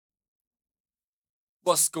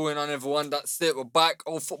What's going on, everyone? That's it. We're back.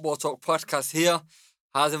 Old Football Talk podcast here.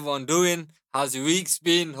 How's everyone doing? How's your week's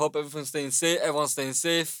been? Hope everyone's staying safe. Everyone's staying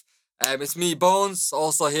safe. It's me, Bones.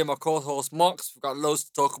 Also here, my co-host Mox. We've got loads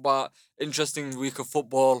to talk about. Interesting week of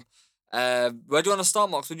football. Where do you want to start,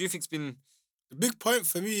 Mox? What do you think's been The big point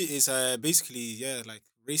for me is basically like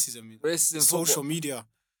racism, racism social football? media,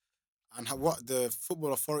 and what the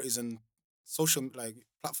football authorities and social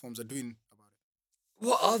platforms are doing about it.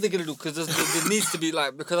 What are they gonna do? Because there needs to be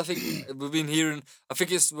because I think we've been hearing. I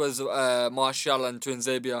think it was Martial and Twin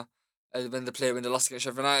Zabia when they lost against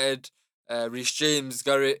Sheffield United. Reece James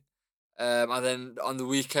got it. And then on the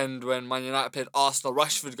weekend when Man United played Arsenal,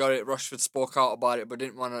 Rashford got it. Rashford spoke out about it, but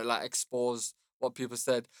didn't want to expose what people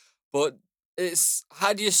said. But it's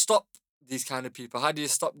how do you stop these kind of people? How do you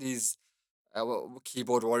stop these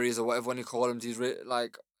keyboard warriors or whatever you call them?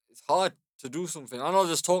 It's hard to do something. I know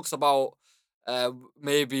there's talks about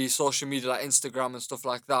maybe social media like Instagram and stuff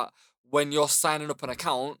like that. When you're signing up an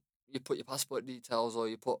account, you put your passport details or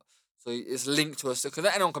you put so it's linked to us because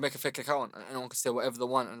anyone can make a fake account and anyone can say whatever they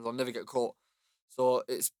want and they'll never get caught. So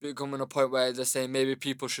it's becoming a point where they're saying maybe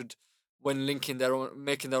people should, when linking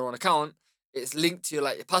making their own account, it's linked to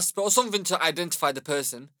your passport or something to identify the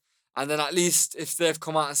person, and then at least if they've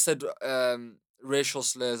come out and said racial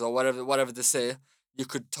slurs or whatever they say, you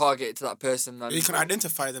could target it to that person and You can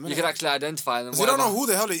identify them. you can actually identify them. Because you don't know who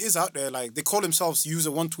the hell it is out there. Like they call themselves user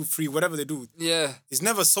 123, whatever they do. Yeah. It's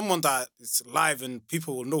never someone that is live and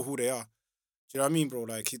people will know who they are. Do you know what I mean, bro?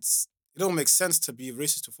 It don't make sense to be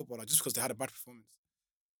racist to footballer just because they had a bad performance.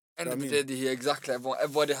 End of the day, exactly.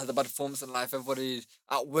 Everybody has a bad performance in life. Everybody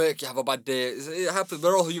at work, you have a bad day. It happens.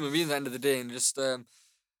 We're all human beings at the end of the day, and just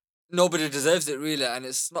nobody deserves it really, and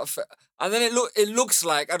it's not fair. And then it looks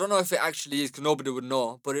like I don't know if it actually is because nobody would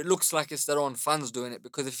know, but it looks like it's their own fans doing it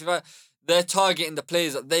because they're targeting the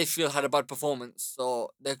players that they feel had a bad performance,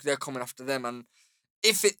 so they're coming after them. And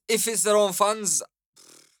if it's their own fans,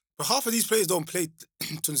 but half of these players don't play.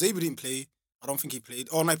 Tunzabi didn't play. I don't think he played.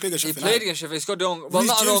 Oh, no, he played against Sheffield. He played against Sheffield. He scored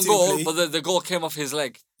not an own goal, but the goal came off his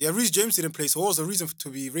leg. Yeah, Reece James didn't play, so what was the reason to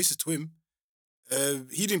be racist to him?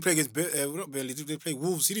 He didn't play against not Burnley. Did they play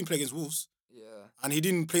Wolves? He didn't play against Wolves. Yeah. And he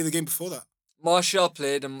didn't play the game before that. Martial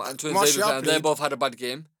played and Twin Zabia played, and they both had a bad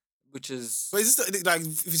game, which is. But is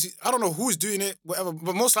this I don't know who's doing it, whatever.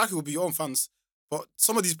 But most likely it will be your own fans. But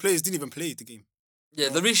some of these players didn't even play the game. Yeah,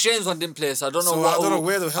 the Reece James one didn't play, so I don't know. I don't know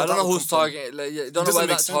where the hell. I don't know who's targeting. Don't know where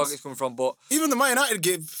that target's coming from. But even the Man United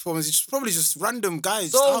game performance, it's probably just random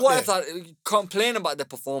guys. So what if that? Complain about their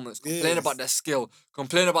performance, complain about their skill,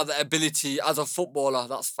 complain about their ability as a footballer.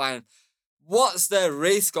 That's fine. What's their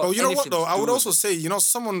race got? Oh, you know what though? I would also say,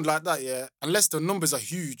 someone like that, yeah, unless the numbers are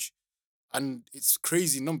huge, and it's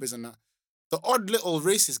crazy numbers and that, the odd little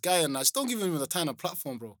racist guy and that, just don't give him the time and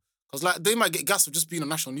platform, bro. Because they might get gas for just being on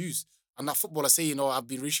national news. And that footballer saying, I've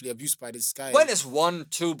been racially abused by this guy. When it's 1,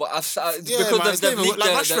 2, but because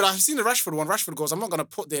Rashford, I've seen the Rashford one. Rashford goes, I'm not gonna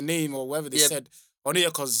put their name or whatever they said on here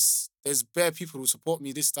because there's bare people who support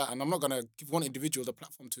me, this, that, and I'm not gonna give one individual the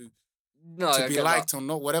platform to be liked or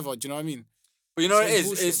not, whatever. Do you know what I mean? But you know what it is?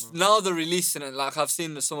 Bullshit, it's now they're releasing it. Like I've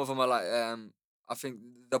seen some of them are I think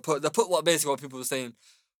they put what people were saying,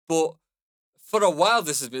 but. For a while,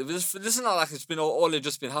 this is not like it's been only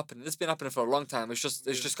just been happening. It's been happening for a long time. It's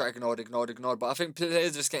just got ignored. But I think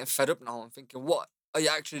players are just getting fed up now and thinking, what are you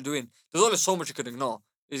actually doing? There's only so much you could ignore.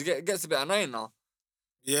 It gets a bit annoying now.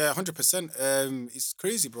 Yeah, 100%. It's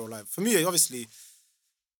crazy, bro. Like for me, obviously,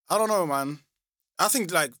 I don't know, man. I think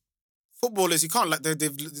footballers, you can't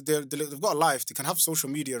they've got a life. They can have social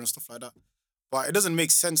media and stuff like that. But it doesn't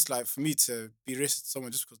make sense for me to be racist to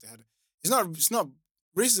someone just because they had it. It's not.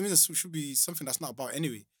 Racism should be something that's not about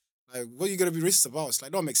anyway. What are you gonna be racist about? It's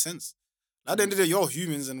don't make sense. At the end of the day, you're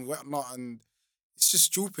humans and whatnot, and it's just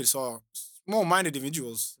stupid. So small-minded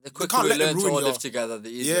individuals, the quicker we learn to all live together, the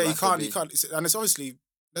easier. Yeah, you can't. And it's obviously,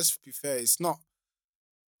 let's be fair, it's not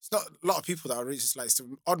a lot of people that are racist. It's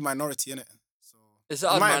an odd minority, innit? So it's an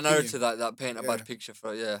odd minority that paint a bad picture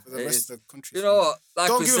for the rest of the country. You know what?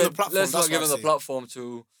 Don't give them the platform. Let's not give them the platform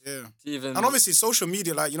to even. And obviously, social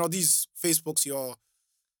media, these Facebooks, your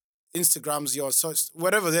Instagrams, your such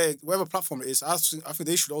whatever platform it is, I think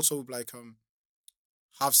they should also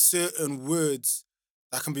have certain words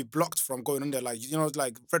that can be blocked from going on there,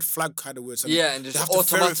 red flag kind of words. And and just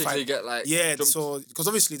automatically get so because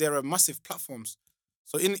obviously there are massive platforms.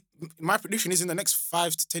 So in my prediction is in the next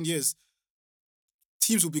 5 to 10 years,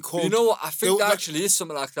 teams will be called. You know what? I think there actually is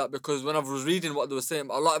something like that because when I was reading what they were saying,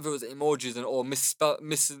 a lot of it was emojis or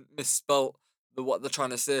misspelt what they're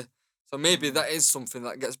trying to say. So maybe that is something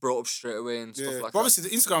that gets brought up straight away and stuff like that. But obviously,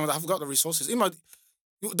 the Instagram, I have got the resources.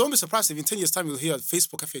 Don't be surprised if in 10 years' time you'll hear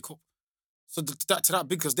Facebook FA Cup. So that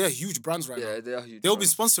big because they're huge brands right now. Yeah, they are huge. They'll be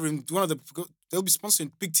sponsoring They'll be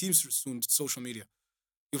sponsoring big teams soon. Social media.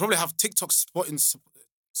 You probably have TikTok spotting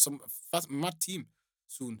some mad team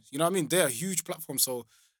soon. You know what I mean? They're a huge platform, so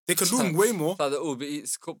they can do way more. It's like the Uber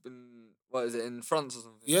Eats Cup in what is it in France or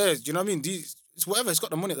something? Yeah, you know what I mean? It's whatever. It's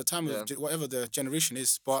got the money at the time of whatever the generation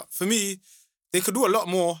is. But for me, they could do a lot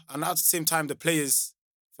more. And at the same time, the players,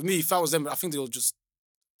 for me, if I was them, I think they'll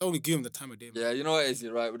only give them the time of day. Yeah, you know what it is,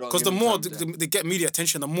 you're right. Because the more they get media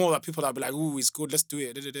attention, the more that people that'll be like, "Ooh, it's good. Let's do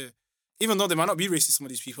it." Even though they might not be racist, some of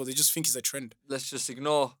these people, they just think it's a trend. Let's just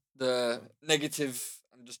ignore the negative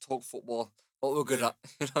and just talk football. What we're good at.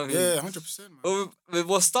 You know what I mean? Yeah, 100%, man. Well,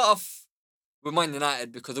 we'll start off with Man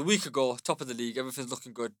United because a week ago, top of the league, everything's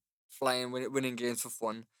looking good, flying, winning games for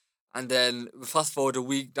fun. And then we fast forward a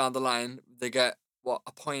week down the line, they get,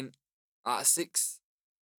 a point out of 6?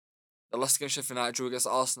 They lost against Sheffield United, drew against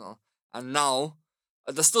Arsenal. And now,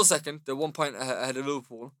 they're still second. They're 1 point ahead of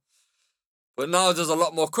Liverpool. But now there's a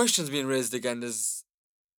lot more questions being raised again. There's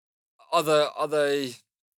are they...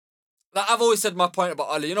 Like I've always said my point about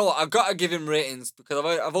Oli. You know what? I've got to give him ratings because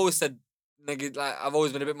I've always said negative. Like I've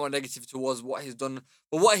always been a bit more negative towards what he's done.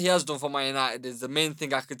 But what he has done for Man United is the main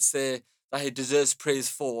thing I could say that he deserves praise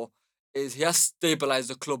for is he has stabilised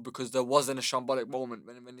the club because there wasn't a shambolic moment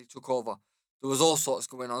when he took over. There was all sorts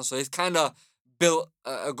going on. So he's kind of built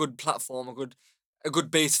a good platform, a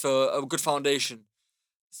good base for a good foundation.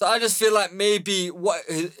 So I just feel like maybe what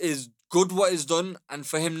is good what he's done, and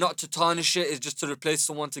for him not to tarnish it is just to replace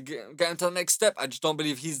someone to get him to the next step. I just don't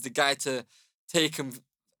believe he's the guy to take him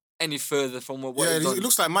any further from what he's done. It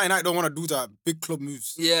looks like Man United don't want to do that big club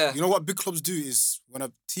moves. Yeah. You know what big clubs do is when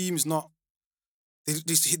a team is not, they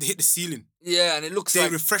hit the ceiling. Yeah, and it looks they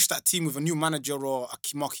like... refresh that team with a new manager or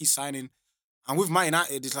a marquee signing. And with Man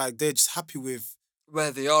United, it's like they're just happy with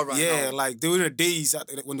where they are right now. Yeah, like they were in the days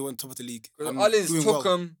when they went top of the league. Ollie's took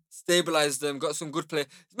them, stabilised them, got some good play.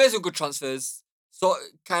 He's made some good transfers.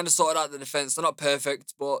 Kind of sorted out the defence. They're not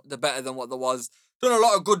perfect, but they're better than what there was. Done a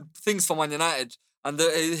lot of good things for Man United. And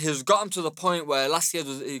he's got them to the point where last year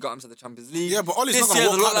he got them to the Champions League. Yeah, but Ollie's this not going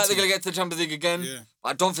to walk out. This year they look like they're going to get to the Champions League again. Yeah.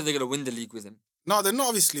 I don't think they're going to win the league with him. No, they're not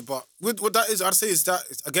obviously, but what that is, I'd say is that,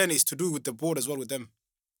 again, it's to do with the board as well with them.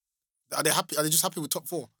 Are they happy? Are they just happy with top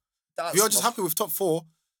 4? If you're just happy with top 4,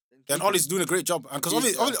 then Ollie's doing a great job. And because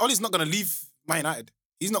Ollie's not going to leave Man United.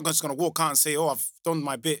 He's not just going to walk out and say, I've done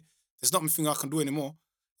my bit. There's nothing I can do anymore.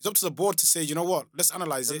 It's up to the board to say, you know what, let's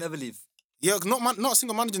analyse it. They'll never leave. Yeah, not a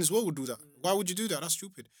single manager in this world would do that. Why would you do that? That's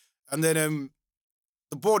stupid. And then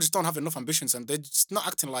the board just don't have enough ambitions and they're just not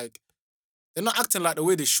acting like the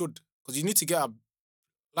way they should. Because you need to get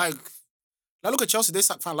like look at Chelsea, they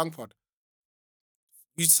sacked Frank Lampard.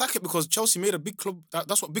 You sack it because Chelsea made a big club.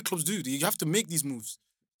 That's what big clubs do. You have to make these moves.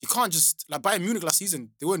 You can't just, like Bayern Munich last season,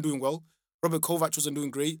 they weren't doing well. Robert Kovac wasn't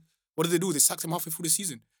doing great. What did they do? They sacked him halfway through the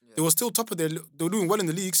season. Yeah. They were still they were doing well in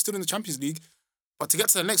the league, still in the Champions League. But to get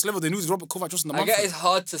to the next level, they knew Robert Kovac wasn't the man. I get it's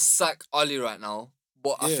hard to sack Ollie right now,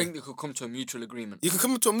 but I think they could come to a mutual agreement. You can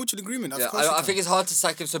come to a mutual agreement. Yeah, I think it's hard to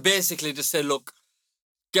sack him. So basically, just say, look,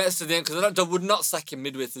 get us to the end, because I would not sack him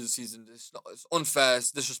midway through the season. It's unfair,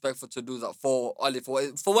 it's disrespectful to do that for Ollie,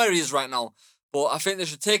 for where he is right now. But I think they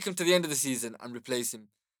should take him to the end of the season and replace him.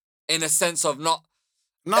 In a sense of not...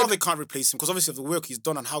 Now they can't replace him, because obviously of the work he's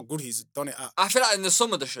done and how good he's done it at. I feel like in the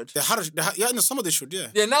summer they should. In the summer they should, yeah.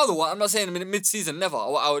 Yeah, now they won't. I'm not saying mid-season, never.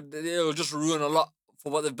 It'll just ruin a lot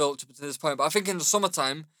for what they've built to this point. But I think in the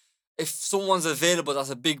summertime, if someone's available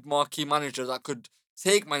that's a big marquee manager that could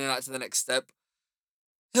take Man United to the next step,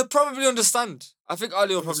 he'll probably understand. I think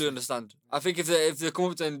Ali will probably understand. I think if they come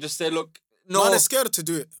up to him and just say, look, no, they're scared to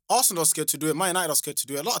do it. Arsenal are scared to do it. Man United are scared to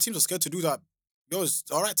do it. A lot of teams are scared to do that. Yo, it's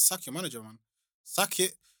all right to sack your manager, man. Sack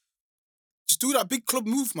it. Just do that big club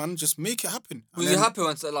move, man. Just make it happen. Was you happy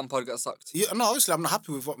when Lampard got sacked? Yeah, no, obviously I'm not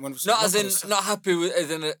happy with when. Not happy with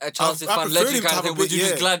as in a Chelsea fan legend kind of thing. Would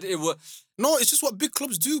you be glad it were? No, it's just what big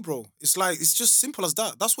clubs do, bro. It's just simple as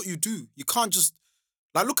that. That's what you do. You can't just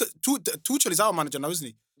look at Tuchel is our manager now, isn't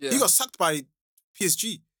he? Yeah. He got sacked by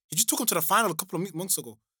PSG. He just took him to the final a couple of months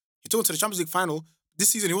ago. He took him to the Champions League final. This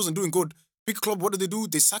season he wasn't doing good. Big club, what did they do?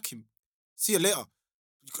 They sack him. See you later.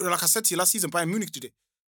 Like I said to you last season, Bayern Munich did it.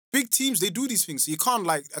 Big teams, they do these things. So you can't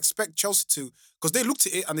expect Chelsea to, because they looked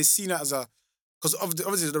at it and they seen it as because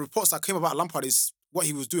obviously the reports that came about Lampard is what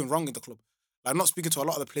he was doing wrong in the club. Like not speaking to a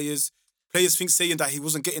lot of the players. Players saying that he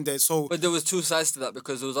wasn't getting there. So, but there was two sides to that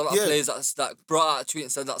because there was a lot of players that brought out a tweet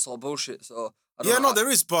and said that's all bullshit. So there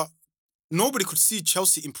is, but nobody could see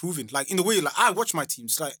Chelsea improving. Like in the way, I watch my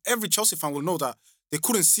teams. Like every Chelsea fan will know that they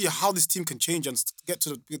couldn't see how this team can change and get to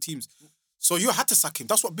the big teams. So you had to sack him.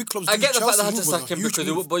 That's what big clubs do. I get the fact they had to move was sack a him huge because,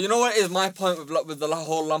 move. but you know what is my point with the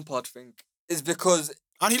whole Lampard thing is because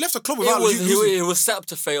And he left the club it without was losing. he was set up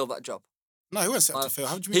to fail that job. No, he wasn't set up to fail.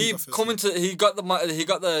 How do you mean He got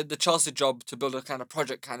the Chelsea job to build a kind of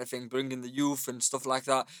project kind of thing, bring in the youth and stuff like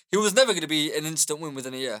that. He was never going to be an instant win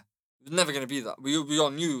within a year. He was never going to be that. We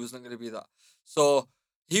all knew he was not going to be that. So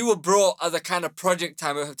he was brought as a kind of project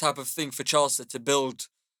type of thing for Chelsea to build,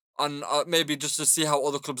 and maybe just to see how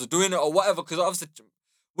other clubs are doing it or whatever. Because obviously,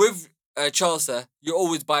 with Chelsea, you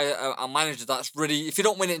always buy a manager that's ready. If you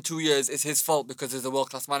don't win it in 2 years, it's his fault because he's a world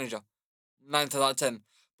class manager. 9 to that 10.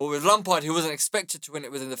 But with Lampard, he wasn't expected to win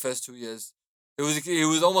it within the first 2 years. He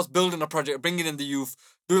was almost building a project, bringing in the youth,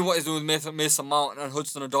 doing what he's doing with Mason Mount and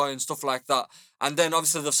Hudson-Odoi and stuff like that. And then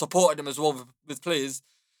obviously they've supported him as well with players.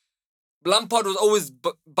 Lampard was always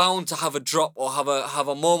bound to have a drop or have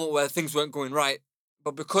a moment where things weren't going right,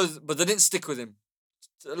 but they didn't stick with him.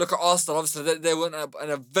 Look at Arsenal. Obviously they went in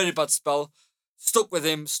a very bad spell, stuck with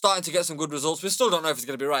him, starting to get some good results. We still don't know if he's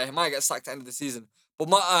going to be right. He might get sacked at the end of the season. But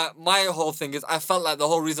my whole thing is I felt like the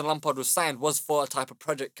whole reason Lampard was signed was for a type of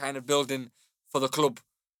project kind of building for the club.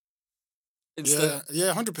 Yeah,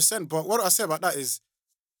 100%. But what I say about that is,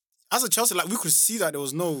 as a Chelsea, like we could see that there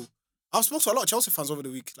was no. I've spoken to a lot of Chelsea fans over the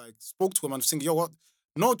week. Like spoke to him and saying, "Yo, what?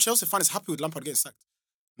 No Chelsea fan is happy with Lampard getting sacked.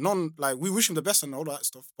 None. Like we wish him the best and all that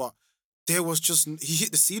stuff. But there was just he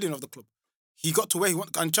hit the ceiling of the club. He got to where he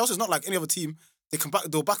wanted. And Chelsea's not like any other team. They come back.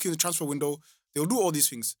 They'll back you in the transfer window. They'll do all these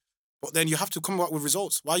things. But then you have to come out with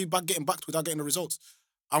results. Why are you getting backed without getting the results?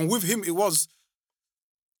 And with him, he wasn't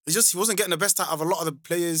getting the best out of a lot of the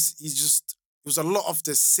players. It was a lot of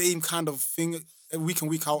the same kind of thing week in,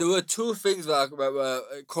 week out. There were two things that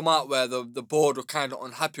come out where the board were kind of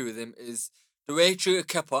unhappy with him is the way he treated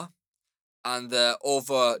Kepa and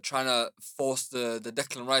over trying to force the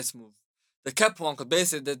Declan Rice move. The Kepa one, because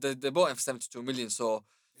basically they bought him for 72 million, so...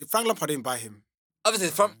 Frank Lampard didn't buy him. Obviously,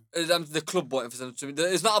 the club bought him for 72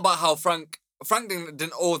 million. It's not about how Frank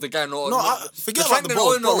didn't owe the guy forget about the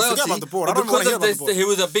board. Forget about the board. I don't want to hear about the board. He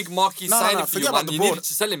was a big marquee signing for you, man. You needed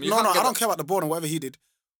to sell him. I don't care about the board and whatever he did.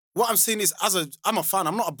 What I'm saying is, I'm a fan.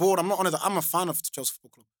 I'm not a board. I'm not on it. I'm a fan of the Chelsea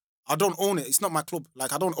Football Club. I don't own it. It's not my club.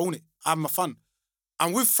 Like, I don't own it. I'm a fan.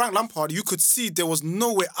 And with Frank Lampard, you could see there was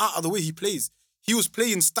no way out of the way he plays. He was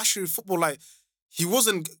playing statutory football. Like, he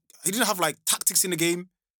didn't have, like, tactics in the game.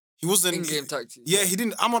 He wasn't... In-game tactics. Yeah, he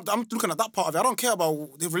didn't... I'm looking at that part of it. I don't care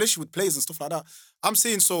about the relationship with players and stuff like that. I'm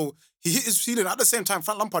saying, so, he hit his ceiling. At the same time,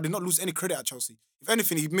 Frank Lampard did not lose any credit at Chelsea. If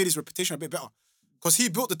anything, he made his reputation a bit better. Because he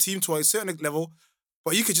built the team to a certain level,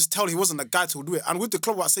 but you could just tell he wasn't the guy to do it. And with the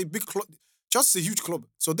club, I say big club, Chelsea's a huge club.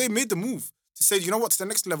 So they made the move to say, you know what, to the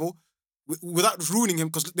next level, without ruining him,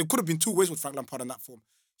 because there could have been two ways with Frank Lampard in that form.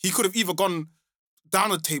 He could have either gone down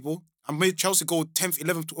the table and made Chelsea go 10th,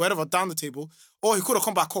 11th, whatever, down the table, or he could have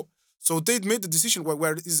come back up. So they made the decision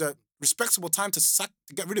where it is a respectable time to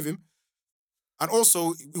get rid of him. And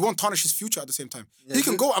also, we won't tarnish his future at the same time. Yeah, he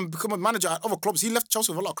can go and become a manager at other clubs. He left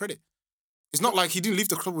Chelsea with a lot of credit. It's not like he didn't leave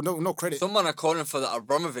the club with no credit. Someone are calling for that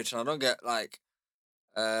Abramovich, and I don't get, like...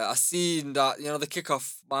 I seen that, the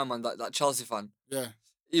kickoff, my man, that Chelsea fan. Yeah.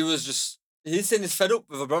 He's saying he's fed up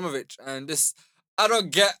with Abramovich, and I don't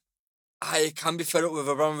get how he can be fed up with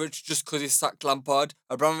Abramovich just because he sacked Lampard.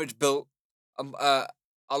 Abramovich built a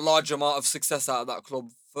large amount of success out of that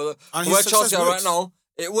club. For where Chelsea are right now,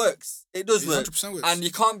 it works. It does work. 100% works. And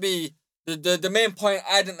you can't be... The main point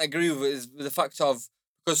I didn't agree with is with the fact of...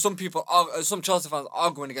 Because some Chelsea fans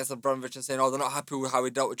are going against Abramovich and saying, they're not happy with how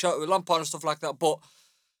he dealt with Lampard and stuff like that. But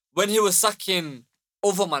when he was sacking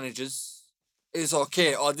other managers, it's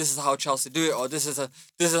okay. Or this is how Chelsea do it. Or this is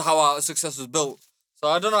how our success was built. So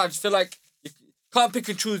I don't know. I just feel like you can't pick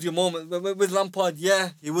and choose your moment. With Lampard, yeah,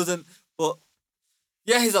 he wasn't. But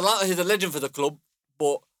yeah, he's a legend for the club.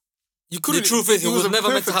 But the truth is, he was never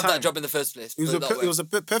meant to have that job in the first place. It was a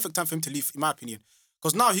perfect time for him to leave, in my opinion.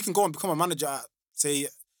 Because now he can go and become a manager at, say,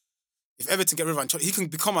 if Everton get rid of him, he can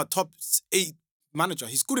become a top 8 manager.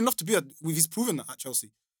 He's good enough to be he's proven that at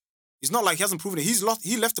Chelsea. It's not like he hasn't proven it.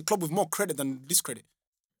 He left the club with more credit than discredit.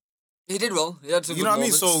 He did well. He had some good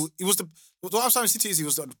moments. What I mean? So it was what I'm saying to is it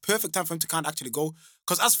was the perfect time for him to kind of actually go.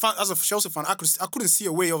 Because as a Chelsea fan, I couldn't see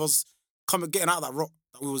a way of us getting out of that rut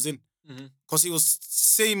that we was in. Because it was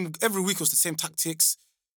same every week. It was the same tactics,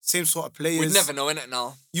 same sort of players. We'd never know, innit,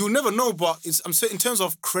 now. You'll never know, but I'm saying in terms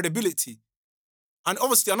of credibility. And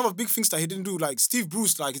obviously, another big things that he didn't do, like Steve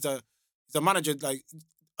Bruce, like he's a manager. Like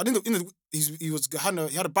I think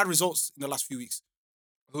he had a bad results in the last few weeks.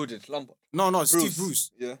 Who did? Lampard? No, Steve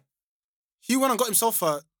Bruce. Yeah. He went and got himself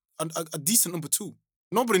a decent number 2.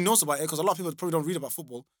 Nobody knows about it because a lot of people probably don't read about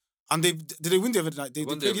football. And did they win the other night? They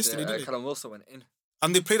One played day, yesterday, didn't they? Callum Wilson went in.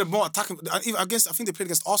 And they played a more attacking. And even against, I think they played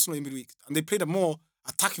against Arsenal in midweek, and they played a more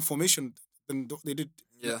attacking formation than they did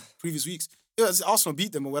Yeah. previous weeks. Yeah, Arsenal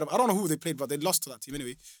beat them or whatever. I don't know who they played, but they lost to that team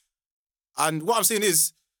anyway. And what I'm saying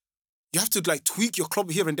is, you have to like tweak your club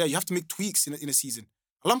here and there. You have to make tweaks in a season.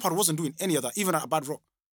 Lampard wasn't doing any of that, even at a bad rot.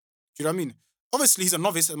 Do you know what I mean? Obviously, he's a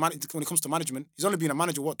novice when it comes to management. He's only been a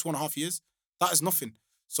manager, 2.5 years? That is nothing.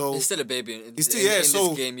 So He's still a baby in he's still, in yeah, this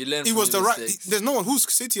so game. You learn he from was your the right. mistakes. There's no one who's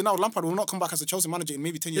City now. Lampard will not come back as a Chelsea manager in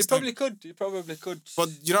maybe 10 He years' time. probably could. He probably could. But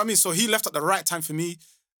you know what I mean? So he left at the right time for me.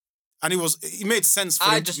 And it made sense for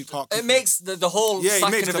him to be part. It makes the whole Yeah, it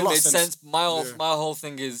sacking makes of a it lot made of sense. sense. My whole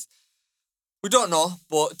thing is, we don't know,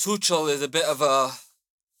 but Tuchel is a bit of a,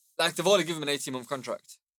 like they've already given him an 18-month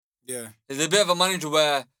contract. Yeah. He's a bit of a manager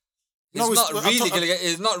where he's No, not well, really gonna get.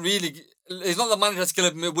 He's not the manager that's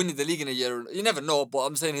gonna win the league in a year. You never know, but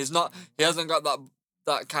I'm saying he's not. He hasn't got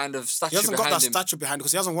that kind of stature He hasn't got behind that him. stature behind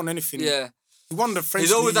because he hasn't won anything. Yeah, He won the French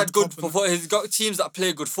he's always League had good. Cup and- He's got teams that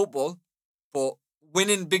play good football, but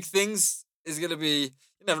winning big things is gonna be.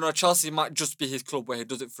 You never know. Chelsea might just be his club where he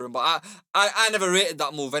does it for him. But I never rated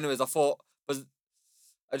that move. Anyways, I thought, but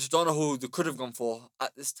I just don't know who they could have gone for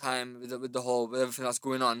at this time with everything that's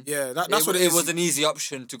going on. Yeah, that's what it It is. was an easy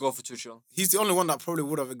option to go for Tuchel. He's the only one that probably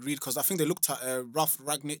would have agreed because I think they looked at Ralph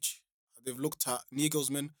Ragnick. They've looked at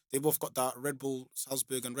Nagelsmann. They both got that Red Bull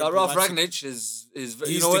Salzburg and Red Bull Ralph Leipzig. Ragnick is you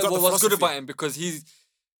He's- know they got the what's good philosophy. about him because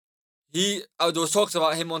there was talks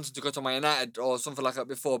about him wanting to go to Man United or something like that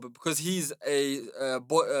before, but because he's a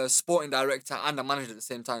sporting director and a manager at the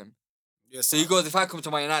same time, Yes, so he goes, if I come to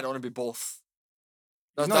Man United, I want to be both.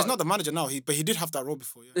 he's not the manager now. But he did have that role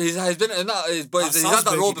before. Yeah. He's been in that, but At he's had that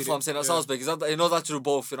Salzburg role he did before. it, I'm saying at yeah. Salzburg, he knows how to do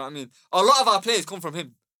both. You know what I mean? A lot of our players come from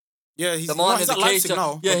him. Yeah, he's The no, man he's in at the Leipzig Keita-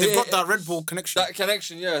 now. yeah, but they've he- got that Red Bull connection. That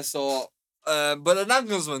connection, yeah. So, but the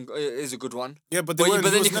Nagelsmann is a good one. yeah, but But he then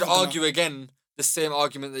was you could never gonna- argue again the same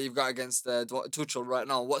argument that you've got against Tuchel right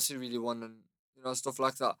now. What's he really won, and stuff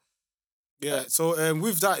like that. Yeah, so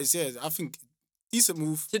with that is I think decent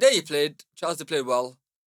move. Today he played. Chelsea played well.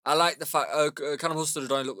 I like the fact Callum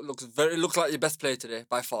Hudson-Odoi looks like your best player today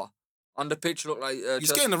by far. On the pitch, looked like He's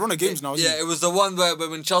Chelsea- getting a run of games now. Isn't Yeah, it was the one where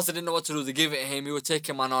when Chelsea didn't know what to do, they gave it to him. He would take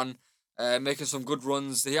him on, making some good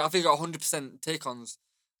runs. I think he got 100% take-ons,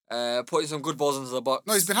 putting some good balls into the box.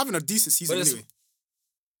 No, he's been having a decent season But anyway.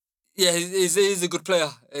 Yeah, he's a good player.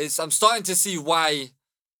 I'm starting to see why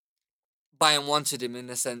Bayern wanted him in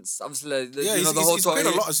a sense. Obviously, Yeah, the whole he's talk. played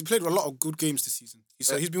a lot. He's played a lot of good games this season.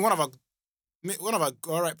 Yeah. He's been one of our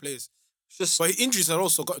all right players. Just But injuries have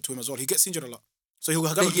also got to him as well. He gets injured a lot, so he'll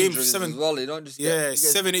have a big game injuries 7. as well. You don't just get, Yeah, you get-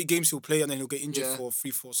 7-8 games he'll play and then he'll get injured Yeah. for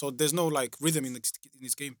 3-4. So there's no like rhythm in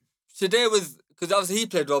his game. Today because obviously he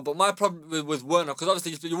played well, but my problem with Werner, because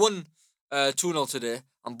obviously you won 2-0 today,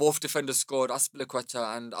 and both defenders scored,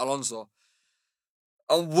 Azpilicueta and Alonso.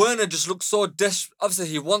 And Werner just looks so desperate. Obviously,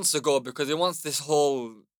 he wants to go because he wants this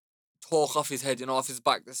whole talk off his head, off his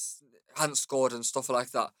back. This hadn't scored and stuff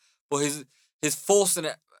like that. But he's forcing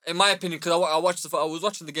it. In my opinion, because I was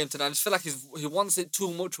watching the game tonight, I just feel like he wants it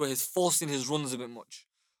too much, where he's forcing his runs a bit much,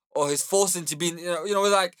 or he's forcing to be,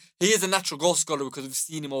 like he is a natural goal scorer because we've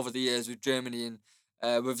seen him over the years with Germany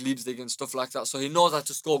and with Leipzig and stuff like that. So he knows how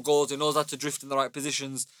to score goals. He knows how to drift in the right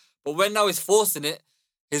positions. But when now he's forcing it,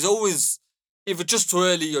 he's always either just too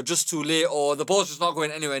early or just too late, or the ball's just not going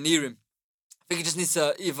anywhere near him. I think he just needs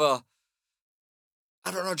to either,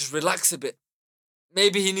 I don't know, just relax a bit.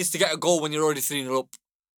 Maybe he needs to get a goal when you're already 3-0 up,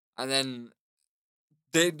 and then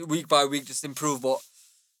week by week just improve. But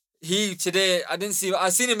today, I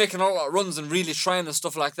seen him making a lot of runs and really trying and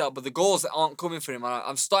stuff like that, but the goals aren't coming for him.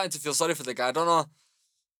 I'm starting to feel sorry for the guy. I don't know.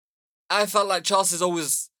 I felt like Chelsea's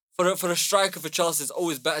always, for a striker for Chelsea, it's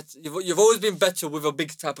always better. You've always been better with a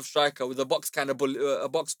big type of striker, with a box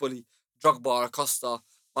bully, Drogba or Costa,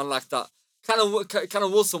 one like that. Kind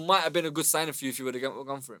of Wilson might have been a good signing for you if you would have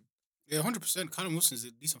gone for him. Yeah, 100%. Callum Wilson is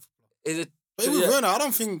a decent footballer. Is it? But with Yeah. Werner, I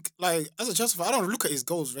don't think, like, as a Chelsea fan, I don't look at his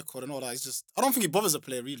goals record and all that. It's just, I don't think he bothers a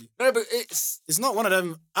player, really. No, but it's It's not one of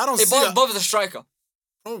them. I don't it see that. bothers the striker.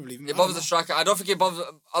 Probably. It bothers the striker. I don't think it bothers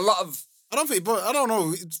a lot of. I don't think it bothers. I don't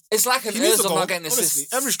know. It's like an He needs a Ozil goal. not getting Honestly,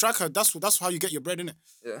 assists. every striker, that's how you get your bread, innit?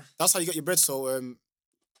 Yeah. That's how you get your bread. So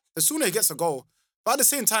the sooner he gets a goal, but at the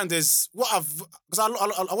same time, there's because I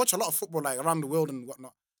watch a lot of football like around the world and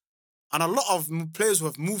whatnot, and a lot of players who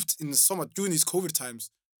have moved in the summer during these COVID times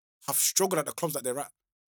have struggled at the clubs that they're at,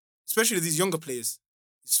 especially these younger players.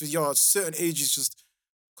 So your certain ages just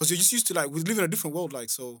because you're just used to we live in a different world,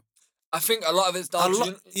 so. I think a lot of it's down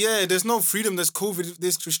to Yeah, there's no freedom. There's COVID.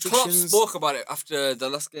 There's Klopp restrictions. spoke about it after the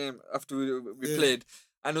last game, after we Yeah. played.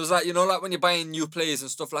 And it was like, like when you're buying new players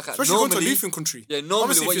and stuff like that. Especially going to a Leafing country. Yeah, normally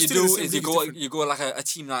Obviously, what if you you're still in do the is same you league, go it's different. you go like a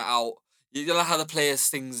team night out. You like how the players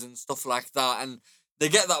things and stuff like that, and they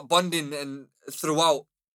get that bonding and throughout.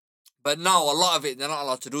 But now a lot of it, they're not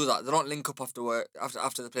allowed to do that. They don't link up after work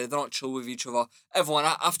after the play. They don't chill with each other. Everyone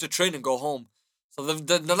after training go home. So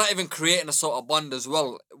they're not even creating a sort of bond as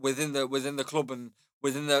well within the club and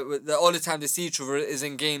within the all the time they see each other is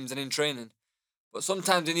in games and in training. But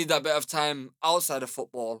sometimes they need that bit of time outside of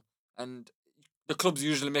football, and the clubs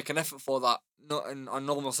usually make an effort for that. Not on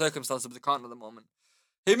normal circumstances, but they can't at the moment.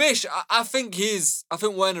 Hamish, I think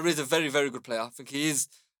Werner is a very, very good player. I think he is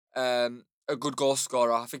a good goal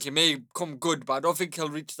scorer. I think he may come good, but I don't think he'll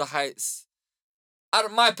reach the heights.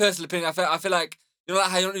 My personal opinion, I feel like like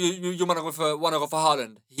how you want to go for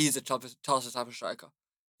Haaland. He's a Chelsea type of striker.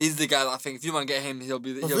 He's the guy that I think if you want to get him, he'll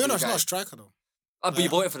be the Werner's guy. not a striker though. But you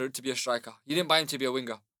bought him for it to be a striker. You didn't buy him to be a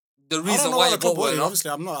winger. The I reason don't know why why you the club bought bought him. Werner,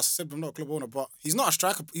 Obviously, I'm not a club owner, but he's not a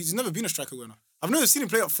striker. He's never been a striker, Werner. I've never seen him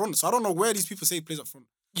play up front, so I don't know where these people say he plays up front.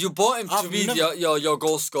 you bought him to I've be never- your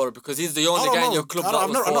goal scorer because he's the I only don't guy in know. your club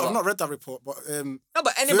I've that not read that report, but No,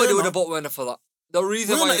 but anybody Werner- would have bought Werner for that. The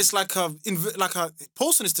reason Werner why is like a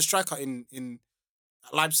Poulsen is the striker in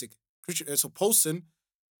Leipzig. So Poulsen,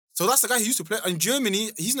 so that's the guy he used to play in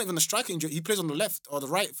Germany. He's not even a striker. He plays on the left or the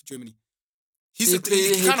right for Germany. He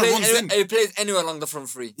kind of runs in. He plays anywhere along the front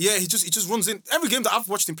three. Yeah, he just runs in. Every game that I've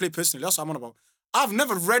watched him play personally, that's what I'm on about. I've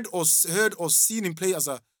never read or heard or seen him play as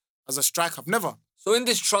a striker. I've never. So in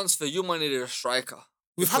this transfer, you might need a striker.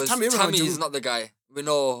 We've had because Tammy Abraham and Tammy is Giroud. not the guy. We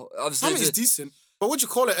know. Obviously, Tammy is decent, but what do you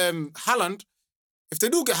call it? Haaland. If they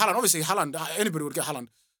do get Haaland, obviously Haaland, anybody would get Haaland.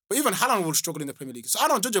 But even Haaland will struggle in the Premier League. So I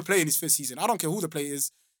don't judge a player in his first season. I don't care who the player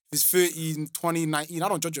is. If he's 13, 20, 19, I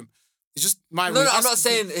don't judge him. It's just my No, way. I'm not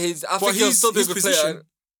saying he's. I think he'll still be a good player.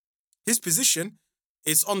 His position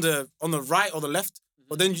is on the right or the left.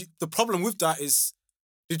 But then the problem with that is,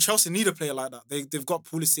 did Chelsea need a player like that? They've got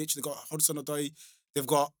Pulisic, they've got Hudson-Odoi, they've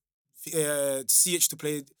got CH to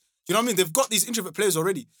play. You know what I mean? They've got these introvert players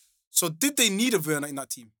already. So did they need a Werner in that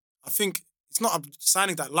team? I think it's not a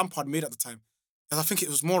signing that Lampard made at the time. And I think it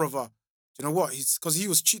was more of a, you know what? Because he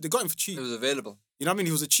was cheap. They got him for cheap. He was available. You know what I mean?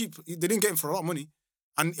 He was a cheap. They didn't get him for a lot of money.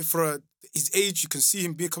 And his age, you can see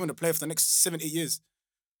him becoming a player for the next 7-8 years.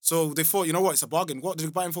 So they thought, you know what? It's a bargain. What did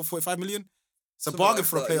they buy him for? 45 million? It's a bargain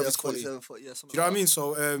for a player of his quality. Do you know what I mean?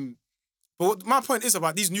 So, but what my point is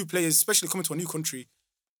about these new players, especially coming to a new country,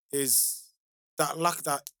 is that lack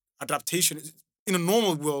that adaptation. In a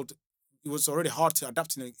normal world, it was already hard to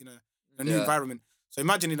adapt in a new environment. So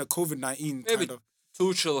imagine in a COVID-19 Maybe kind of.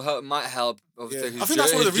 Tuchel might help. Yeah. I think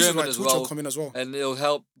that's one of the reasons why Tuchel come in as well. And it'll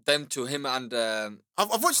help them to him and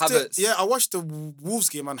I've watched Havertz. I watched the Wolves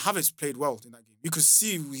game and Havertz played well in that game. You could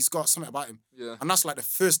see he's got something about him. Yeah. And that's like the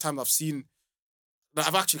first time I've seen that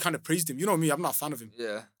I've actually kind of praised him. You know me, I'm not a fan of him.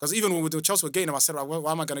 Yeah. Because even when the Chelsea were getting him, I said, well,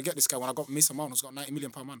 why am I going to get this guy when I got Mason Mount who's got £90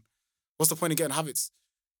 million man? What's the point in getting Havertz?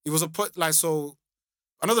 It was so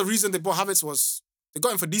another reason they bought Havertz was they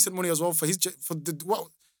got him for decent money as well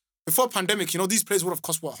before pandemic, these players would have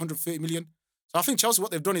cost 130 million. So I think Chelsea,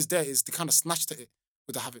 what they've done is they kind of snatched at it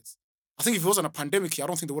with the Havertz. I think if it wasn't a pandemic here, I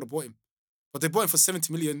don't think they would have bought him. But they bought him for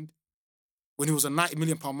 70 million when he was a £90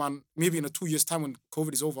 million man. Maybe in 2 years' time when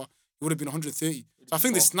COVID is over, he would have been 130. So I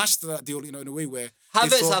think they snatched that deal, in a way where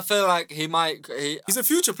Havertz, I feel like he's a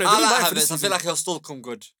future player. I like Havertz. I feel like he'll still come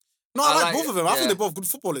good. No, I like both of them. I think they're both good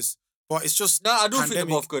footballers. But it's just no, I do pandemic. think they're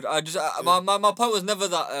both good. My point was never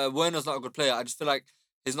that Werner's not a good player. I just feel like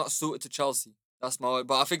he's not suited to Chelsea. That's my way.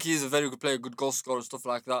 But I think he's a very good player, good goal scorer and stuff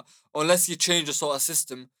like that. Unless you change the sort of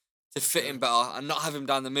system to fit him better and not have him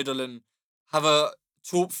down the middle and have a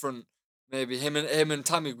two up front, maybe him and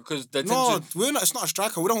Tammy, because they it's not a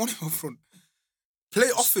striker. We don't want him up front. Play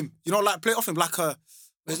off him. Play off him like a.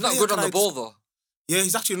 He's not good on the ball though. Yeah,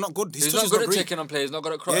 he's actually not good. He's not good at taking on players. He's not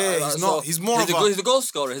good at crossing. Yeah, he's not. He's more he's a goal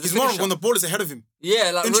scorer. He's more of when the ball is ahead of him.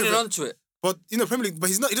 Yeah, like running onto it. But in the Premier League, but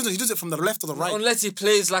he's not. He does it from the left or the right. Unless he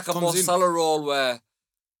plays like a more Salah role where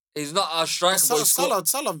he's not a striker.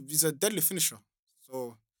 Salah is a deadly finisher.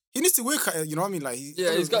 So he needs to work at it. You know what I mean? Like he's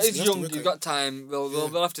young. He's got time.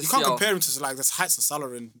 We'll have to see. You can't compare him to like the heights of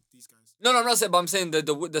Salah and these guys. No, I'm not saying. But I'm saying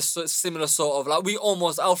the similar sort of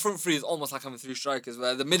like our front three is almost like having three strikers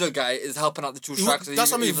where the middle guy is helping out the two strikers.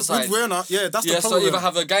 That's what I mean. With Werner, that's the problem. So either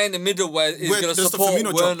have a guy in the middle where he's going to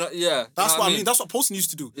support Werner. Yeah, that's what I mean. That's what Poulsen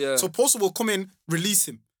used to do. Yeah. So Poulsen will come in, release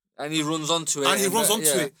him, and he runs onto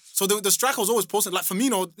it. So the striker was always Poulsen. Like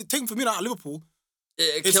Firmino, taking Firmino out of Liverpool.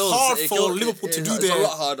 It's hard for Liverpool to do that. It's a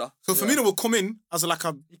lot harder. So Firmino will come in as he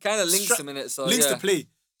kind of links him in it. So links the play.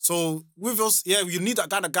 So with us, you need that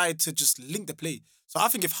kind of guy to just link the play. So I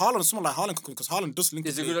think if someone like Haaland, because Haaland does link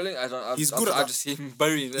Is the he play. good at link? I don't. He's good at I that. just see him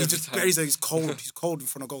buried. He just buries it. He's cold. He's cold in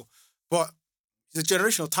front of goal. But he's a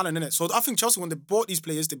generational talent, innit? So I think Chelsea, when they bought these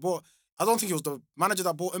players, I don't think it was the manager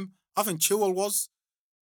that bought him. I think Chilwell was,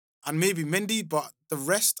 and maybe Mendy, but the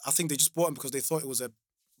rest, I think they just bought him because they thought it was a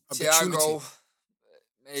opportunity. Thiago.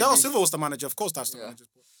 Maybe. Thiago Silva was the manager, of course. That's the manager.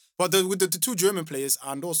 But with the two German players,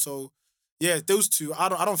 and also, those two, I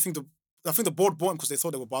don't think I think the board bought him because they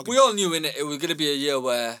thought they were bargaining. We all knew it was gonna be a year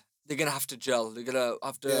where they're gonna have to gel. They're gonna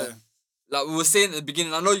have to. Yeah. Like we were saying at the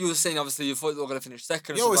beginning, I know you were saying obviously you thought they were gonna finish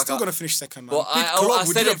second. We're like still gonna finish second, man. But I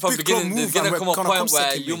said it from the beginning. There's gonna come a point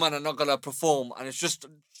where you man are not gonna perform, and it's just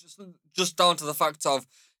down to the fact of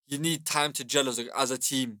you need time to gel as a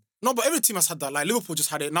team. No, but every team has had that. Like Liverpool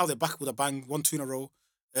just had it. Now they're back with a bang, 1-2 in a row.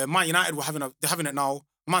 Man United they're having it now.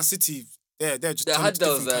 Man City, they're just. They had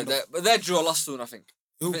those there, but they drew a loss soon. I think.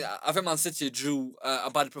 Who? I think Man City drew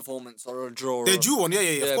a bad performance or a draw. They drew one,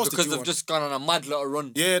 of course. Because they've just gone on a mad little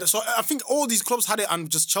run. Yeah, so I think all these clubs had it, and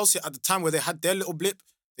just Chelsea at the time where they had their little blip,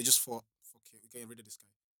 they just thought, "Fuck it, we're getting rid of this guy."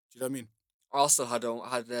 Do you know what I mean? Arsenal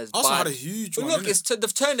had theirs. Arsenal bad. had a huge but one. Look,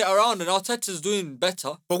 they've turned it around, and Arteta's doing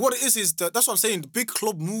better. But what it is that's what I'm saying. The big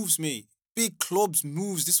club moves, mate. Big clubs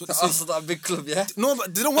moves. This is what this is. Arsenal are a big club, yeah. No,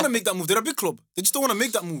 but they don't want to make that move. They're a big club. They just don't want to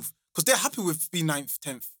make that move because they're happy with being 9th,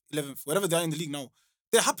 10th, 11th, whatever they are in the league now.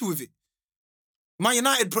 They're happy with it. Man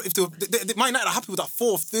United, if Man United are happy with that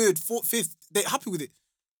 4th, 3rd, 4th, 5th, they're happy with it.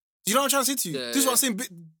 Do you know what I'm trying to say to you? Yeah, This is what I'm saying.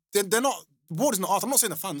 They're not. The board is not asked. I'm not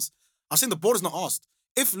saying the fans. I'm saying the board is not asked.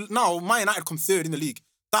 If now Man United come 3rd in the league,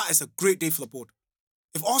 that is a great day for the board.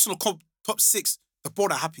 If Arsenal come top 6, the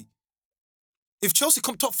board are happy. If Chelsea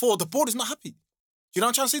come top 4, the board is not happy. Do you know what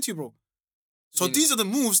I'm trying to say to you, bro? So these are the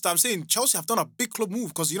moves that I'm saying Chelsea have done a big club move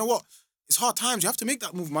because you know what? It's hard times. You have to make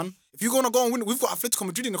that move, man. If you're going to go and win, we've got Atletico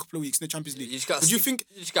Madrid in a couple of weeks in the Champions League. You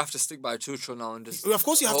just have to stick by Tuchel now and just. Of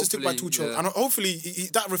course, you have to stick by Tuchel, and hopefully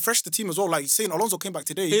that refreshed the team as well. Like he's saying, Alonso came back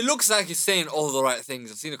today. He looks like he's saying all the right things.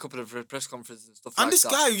 I've seen a couple of press conferences and stuff. And this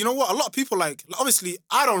guy, you know what? A lot of people obviously,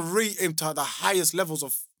 I don't rate him to the highest levels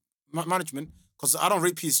of management because I don't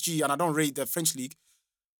rate PSG and I don't rate the French league.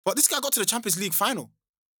 But this guy got to the Champions League final.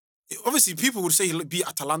 Obviously, people would say he beat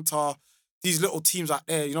Atalanta, these little teams out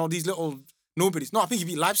there, these little nobodies. No, I think he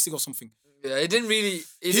beat Leipzig or something. Yeah, he didn't really.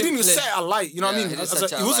 He didn't even set it alight, you know what I mean? It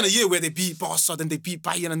wasn't a year where they beat Barca, then they beat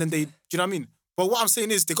Bayern, and then do you know what I mean? But what I'm saying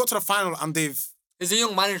is, they got to the final and He's a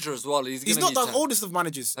young manager as well. He's not the oldest of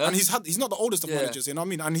managers, and he's not the oldest of managers. You know what I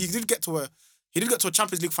mean? And he did get to a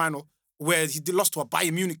Champions League final where he lost to a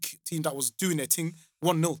Bayern Munich team that was doing their thing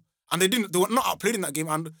 1-0. And they were not outplayed in that game,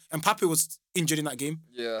 and Mbappe was injured in that game.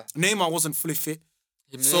 Yeah. Neymar wasn't fully fit.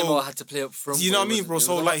 Neymar had to play up front. You know what I mean, bro?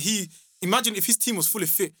 So imagine if his team was fully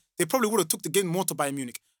fit, they probably would have took the game more to Bayern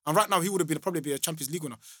Munich. And right now he would have probably be a Champions League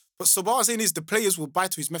winner. But so what I'm saying is the players will buy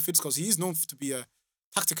to his methods because he is known to be a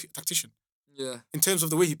tactician. Yeah. In terms of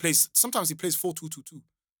the way he plays. Sometimes he plays 4-2-2-2.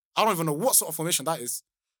 I don't even know what sort of formation that is.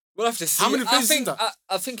 We'll have to see. How many players is that?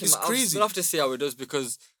 I think it's crazy. We'll have to see how he does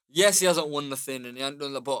because yes, he hasn't won nothing and he hasn't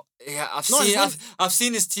done that, but I've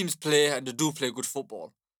seen his teams play and they do play good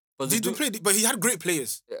football. But but he had great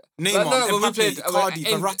players. Yeah. Neymar, Mbappe, Icardi,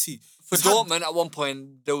 Verratti. For Dortmund, at one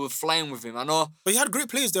point, they were flying with him. I know. But he had great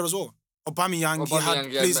players there as well. Aubameyang, he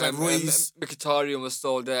had players like Royce. Mkhitaryan was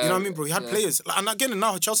still there. You know what I mean, bro? He had players. And again,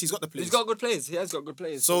 now Chelsea's got the players. He's got good players. He has got good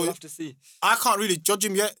players. So we'll have to see. I can't really judge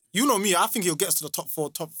him yet. You know me. I think he'll get us to the top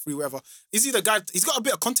 4, top 3, whatever. Is he the guy? He's got a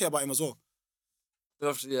bit of Conte about him as well.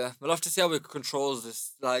 We'll have to see how he controls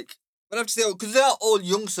this. We'll have to see because they're all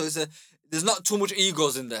young, so there's not too much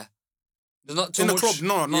egos in there. There's not too much. In the club,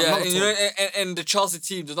 no, not at all. And the Chelsea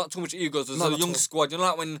team, there's not too much egos. There's a young squad. You know,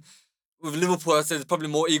 like when with Liverpool, I said there's probably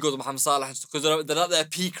more egos than Mohamed Salah because they're at their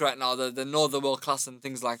peak right now. They know the world class and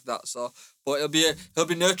things like that. So, but he'll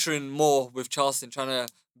be nurturing more with Chelsea and trying to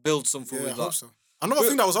build something with I that. hope so. Another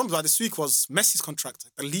thing that was on about this week was Messi's contract,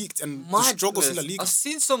 the leaked and the struggles in the league. I've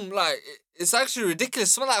seen some it's actually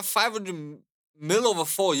ridiculous. Something like 500 mil over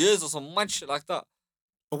 4 years or some mad shit like that.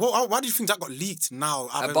 But why do you think that got leaked now?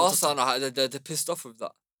 Barcelona, they're pissed off with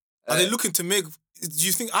that. Are they looking to make? Do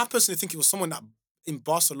you think? I personally think it was someone that in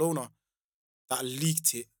Barcelona that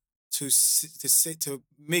leaked it to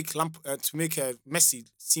make Messi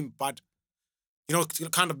seem bad. You know,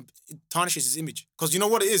 it kind of tarnishes his image because you know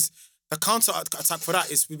what it is. The counter attack for that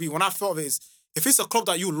would be when I thought of it is if it's a club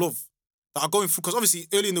that you love that are going through because obviously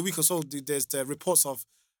early in the week or so there's the reports of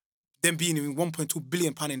them being in £1.2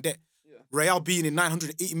 billion in debt. Real being in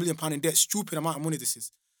 £980 million in debt, stupid amount of money this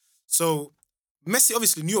is. So Messi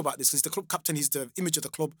obviously knew about this because he's the club captain, he's the image of the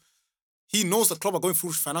club. He knows the club are going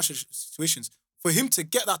through financial situations. for him to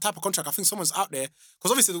get that type of contract, I think someone's out there.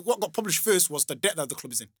 Because obviously what got published first was the debt that the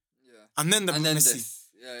club is in. Yeah. And then And then Messi. this.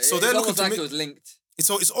 Yeah, So it's they're looking almost to like make- it was linked.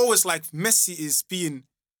 It's always like Messi is being...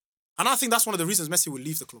 And I think that's one of the reasons Messi will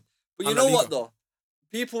leave the club. But you and La know what Liga. though?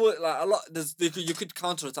 People like a lot. You could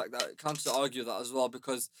counter argue that as well,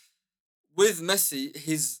 because with Messi,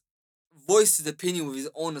 he's voiced his opinion with his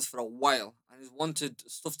owners for a while, and he's wanted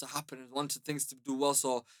stuff to happen, and wanted things to do well,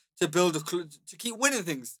 so to build a club, to keep winning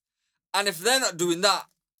things. And if they're not doing that,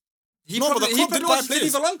 he No, but probably the club did buy wanted to leave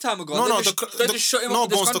players. a long time ago. No, They no, just, they just shut him no, up with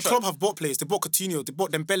this Bones, the contract. club have bought players. They bought Coutinho, they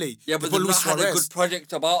bought Dembele, Yeah, they but bought they've Luis not had a Suarez. good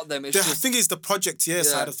project about them. It's The just, thing is the project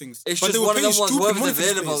side of things. It's But just they were one of paying them ones stupid where money it's for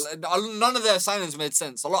these available. players. And none of their signings made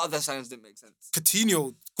sense. A lot of their signings didn't make sense.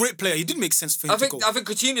 Coutinho, great player. He didn't make sense for him I to go. think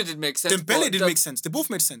Coutinho did make sense. Dembele but didn't make sense. They both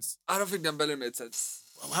made sense. I don't think Dembele made sense.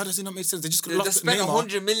 How does it not make sense? They just They lost spent Neymar.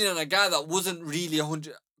 100 million on a guy that wasn't really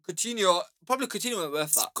 100. Coutinho weren't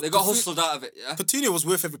worth that. They got hustled out of it, yeah. Coutinho was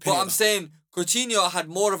worth every penny. But of I'm that. saying Coutinho had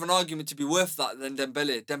more of an argument to be worth that than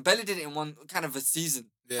Dembele. Dembele did it in one kind of a season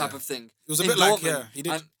type of thing. It was a in bit like, Dortmund. yeah, he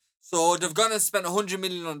did. And so they've gone and spent 100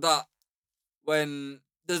 million on that when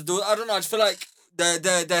there's I don't know, I just feel like their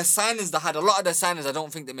signings that had a lot of their signings, I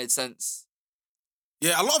don't think they made sense.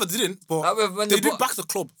 Yeah, a lot of it didn't, but Like when they did bought- back the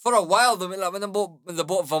club. for a while. Like when they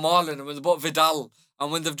bought Vermaelen and when they bought Vidal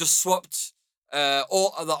and when they've just swapped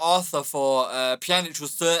the Arthur for Pjanic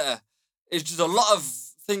was 30. It's just a lot of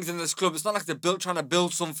things in this club. It's not like they're trying to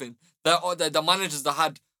build something. The managers that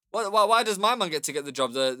had. Why does my man get to get the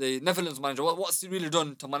job? The Netherlands manager. What's he really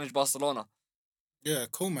done to manage Barcelona? Yeah,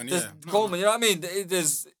 Coleman, There's yeah. Coleman, you know what I mean?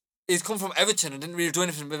 He's come from Everton and didn't really do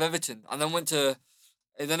anything with Everton, and then went to.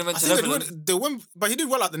 And then he went I to think Netherlands. they went, but he did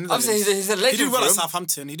well at the Netherlands. Obviously, he's a legend. He did well for at him.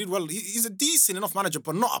 Southampton. He did well. He's a decent enough manager,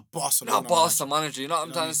 but not a Barcelona. Not a Barca manager, you know what I'm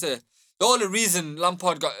You know trying to say? The only reason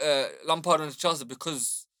Lampard went to Chelsea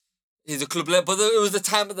because he's a club player, but it was the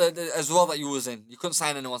time of as well that you was in. You couldn't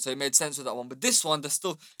sign anyone, so it made sense with that one. But this one,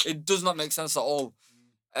 it does not make sense at all.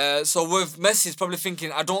 So with Messi, he's probably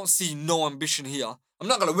thinking, I don't see no ambition here. I'm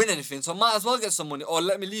not gonna win anything, so I might as well get some money or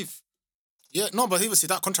let me leave. Yeah, no, but obviously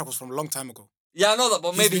that contract was from a long time ago. Yeah, I know that,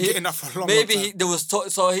 but He's maybe been getting that for a long, maybe long time. there was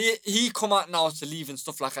so he come out now to leave and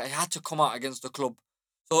stuff like that. He had to come out against the club.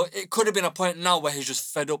 So it could have been a point now where he's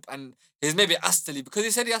just fed up and he's maybe asked to leave because he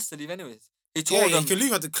said he has to leave anyways. He told Yeah, them. he can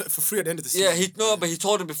leave for free at the end of the season. Yeah, but he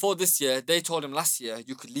told him before this year. They told him last year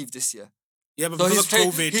you could leave this year. Yeah, but So because of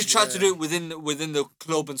COVID, he's tried to do it within the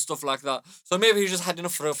club and stuff like that. So maybe he just had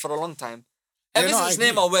enough for a long time. Yeah, Ever no, I since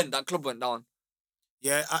agree. Neymar went, that club went down.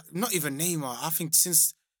 Yeah, not even Neymar. I think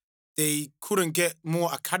since they couldn't get more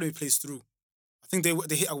academy players through, I think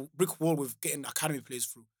they hit a brick wall with getting academy players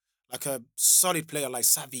through. Like a solid player like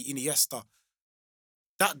Xavi, Iniesta.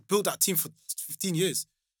 That built that team for 15 years.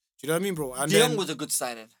 Do you know what I mean, bro? And De Jong then, was a good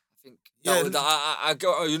signing, I think. Yeah,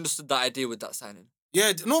 I understood that idea with that signing.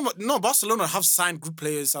 yeah, no, Barcelona have signed good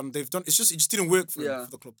players and they've done. It just didn't work for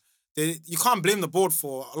the club. You can't blame the board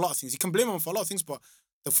for a lot of things. You can blame them for a lot of things, but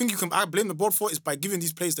the thing you can blame the board for is by giving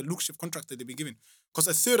these players the lucrative contract that they've been given. Because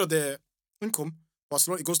a third of their income,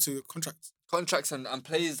 Barcelona, it goes to contracts. Contracts and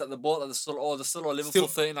players that they bought that they're still Liverpool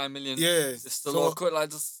 39 million. Yeah, They're still so all quite like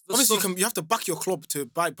just obviously you have to back your club to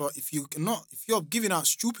buy, but if you're giving out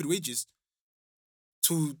stupid wages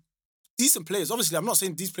to decent players, obviously I'm not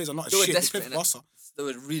saying these players are not They were shit. They play desperate, for innit? Barca. They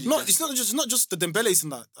were really No, desperate. it's not just the Dembele's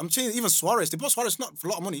and that. I'm saying even Suarez. They bought Suarez not for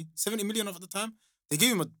a lot of money, 70 million at the time. They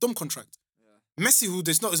gave him a dumb contract. Messi, who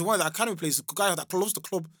is one of the academy players, the guy that loves the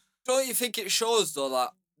club. Don't you think it shows though that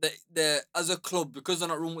they as a club, because they're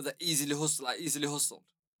not run with the easily hustled.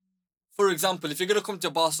 For example, if you're gonna come to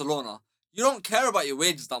Barcelona, you don't care about your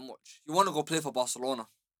wages that much. You want to go play for Barcelona.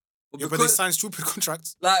 Yeah, but they signed stupid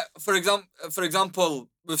contracts. like for example,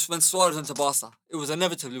 when Suarez went to Barca, it was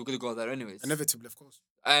inevitably we're gonna go there anyways. Inevitably, of course.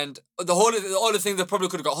 And the only thing they probably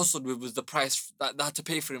could have got hustled with was the price that they had to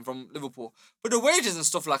pay for him from Liverpool. But the wages and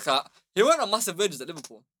stuff like that, he weren't on massive wages at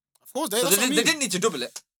Liverpool. Of course, So they didn't need to double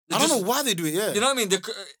it. I don't know why they do it. Yeah, You know what I mean?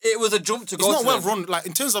 It was a jump to it's go not to well them. run. Like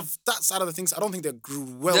in terms of that side of the things, I don't think they're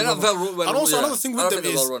well. They're not run. well. And also yeah. another thing I with don't them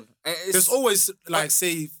think they're is well run. there's always like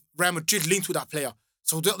say Real Madrid linked with that player.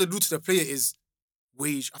 So what they do to the player is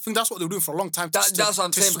wage. I think that's what they're doing for a long time. That's what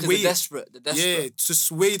I'm saying because they're desperate. Yeah, to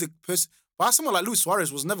sway the person. But someone like Luis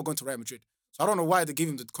Suarez was never going to Real Madrid. So I don't know why they gave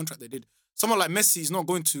him the contract they did. Someone like Messi is not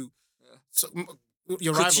going to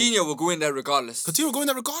your rival. Coutinho will go in there regardless. Coutinho going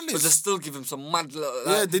there regardless. But they still give him some mad.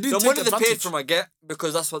 Yeah, they didn't the take money they paid advantage. from I get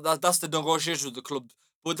because that's the negotiation with the club.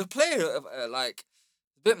 But the player like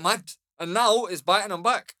a bit mad, and now it's biting them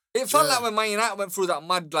back. It felt Yeah. like when Man United went through that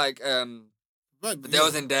mad Right, they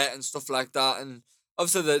was in debt and stuff like that, and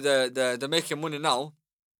obviously they're making money now.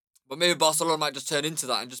 But maybe Barcelona might just turn into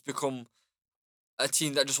that and just become a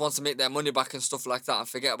team that just wants to make their money back and stuff like that and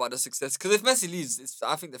forget about the success. Because if Messi leaves,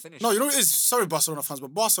 I think they're finished. No, you know what it is? Sorry, Barcelona fans,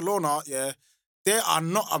 but Barcelona, yeah, they are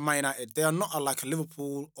not a Man United. They are not like a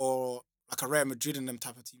Liverpool or like a Real Madrid and them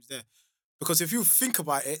type of teams there. Because if you think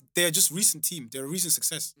about it, they're just recent team. They're a recent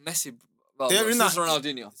success. Messi, well, They're in since that-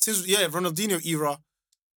 Ronaldinho. Since, yeah, Ronaldinho era,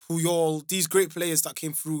 Puyol, these great players that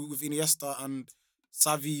came through with Iniesta and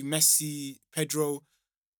Xavi, Messi, Pedro,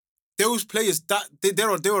 those players, that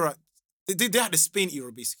they had the Spain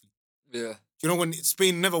era, basically. Yeah. You know, when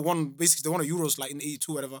Spain never won, basically, they won the Euros like in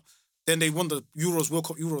 82, whatever. Then they won the Euros, World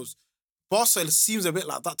Cup Euros. Barca seems a bit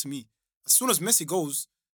like that to me. As soon as Messi goes,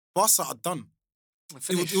 Barca are done.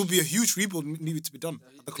 It would be a huge rebuild needed to be done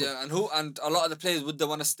at the club. Yeah, and a lot of the players would they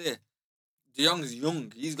want to stay. De Jong's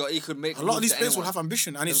young. He could make A lot of moves these to players will anyone. have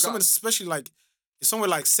ambition. And if They've got- someone, especially like, if somewhere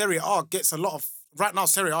like Serie A gets a lot of, right now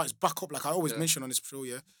Serie A is back up, like I always Yeah. mention on this show,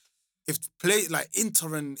 yeah. If play like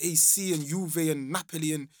Inter and AC and Juve and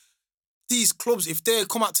Napoli and these clubs, if they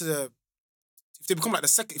come out to the, if they become like the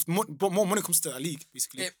second, if more money comes to the league,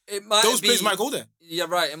 basically, It might those be, players might go there. Yeah,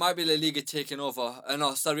 right. It might be La Liga taking over.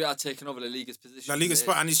 No, Serie A taking over La Liga's position. La Liga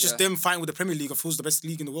spot, and it's just yeah. them fighting with the Premier League of who's the best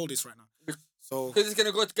league in the world is right now. So Because it's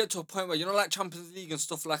gonna get to a point where like Champions League and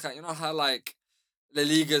stuff like that. You know how like La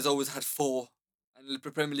Liga's always had 4, and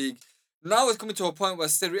the Premier League. Now it's coming to a point where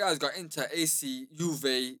Serie A's got Inter, AC,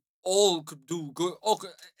 Juve, all could do good.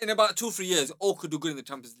 In about 2-3 years, all could do good in the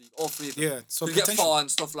Champions League. All 3 of them. yeah, so To get potential. far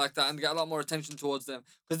and stuff like that, and get a lot more attention towards them.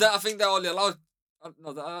 Because I think they're only allowed.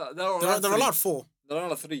 No, they're allowed. They're allowed 4. They're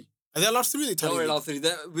allowed 3. Are they allowed 3? The They're Italian only league?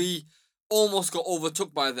 allowed 3. We almost got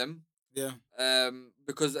overtook by them. Yeah.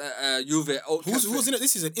 Because Juve. Who was in it?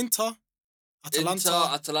 This is an Inter, Atalanta,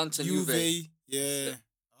 Atalanta, Juve. Yeah.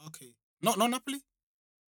 Okay. Not Napoli.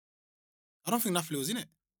 I don't think Napoli was in it.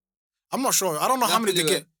 I'm not sure. I don't know how many they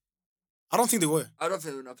Napoli get. I don't think they were. I don't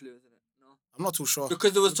think Napoli was in it. No. I'm not too sure.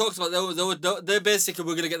 Because there was talks about they basically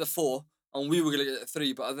were gonna get the 4 and we were gonna get the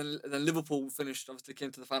 3, but then Liverpool finished. Obviously,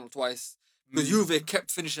 came to the final twice because Juve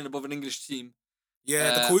kept finishing above an English team.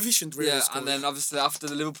 Yeah, the coefficient rate. Yeah, and then obviously after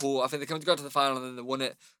the Liverpool, I think they got to the final and then they won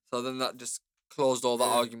it. So then that just closed all that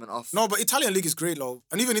argument off. No, but Italian league is great, though.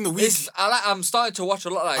 And even in the week, I'm starting to watch a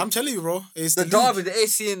lot. Like I'm telling you, bro, it's the league. derby, the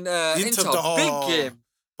AC and Inter, big game.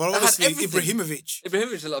 But That had obviously, everything. Ibrahimovic.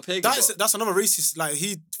 Ibrahimovic is a little pig. That's another racist. Like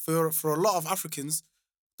for a lot of Africans,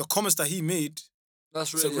 the comments that he made,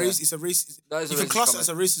 That's it's really a race. It's a race. That is You a can racist class it comment.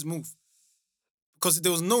 as a racist move because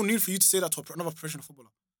there was no need for you to say that to another professional footballer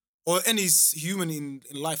or any human in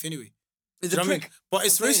life anyway. It's Do you a know what I mean? prick. But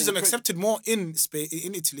it's I'm saying, racism it's a prick. accepted more in Spain,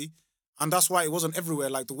 in Italy, and that's why it wasn't everywhere.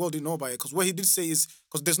 Like the world didn't know about it. Because what he did say is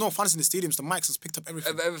because there's no fans in the stadiums, the mics has picked up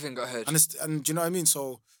everything, Everything got heard. and do you know what I mean?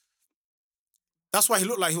 So that's why he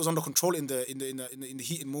looked like he was under control in the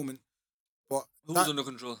heated moment. But Who was under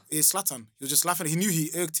control? it's Zlatan. He was just laughing. He knew he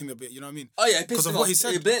irked him a bit. You know what I mean? Oh yeah, it Because pissed of him what off. he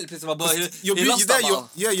said. He blatantly pissed him off. But You're he lost there. that battle.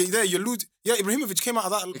 You're there. You lose. Yeah, Ibrahimovic came out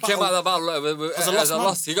of that. He came out of that battle as a a lost man.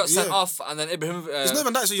 loss. He got sent Yeah. off, and then Ibrahimovic. It's not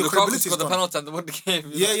even that. So your Lukaku credibility is scored the gone. penalty and they won the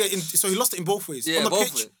game. you know? Yeah. So he lost it in both ways. Yeah, on the both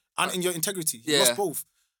pitch ways. and in your integrity. He Yeah. lost both.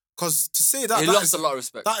 Because to say that, He that lost is- a lot of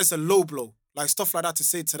respect. that is a low blow. Like stuff like that to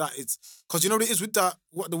say to that, it's because you know what it is with that.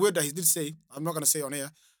 What the word that he did say, I'm not gonna say on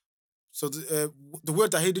air. So the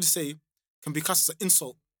word that he did say can be classed as an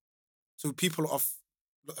insult to people of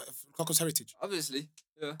Lukaku's heritage. Obviously,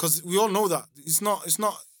 yeah. Because we all know that it's not.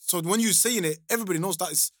 So when you saying it, everybody knows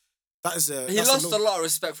that is. He lost a lot of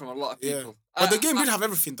respect from a lot of Yeah, people. but the game did have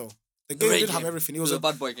everything though. The game Great did have game. everything. It It was was a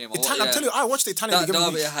bad boy game. I'm telling you, I watched the Italian That league every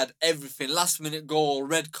derby week. had everything. Last minute goal,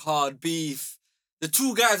 red card, beef. The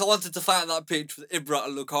two guys I wanted to fight on that pitch was Ibra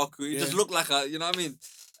and Lukaku. It just Yeah. looked like you know what I mean?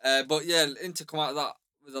 But yeah, Inter come out of that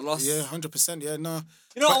with a loss. Yeah, 100%. Yeah, no.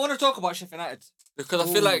 You know, But- I want to talk about Sheffield United because I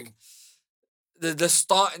feel Ooh. like the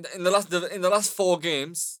start in the last 4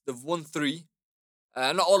 games they've won 3.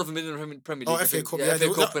 Not all of them in the Premier League. Oh, I FA think. Cup. Yeah, Yeah,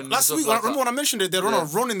 FA Cup and last stuff week, like remember that. when I mentioned it, they're on a Yeah.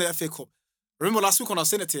 run in the FA Cup. Remember last week when I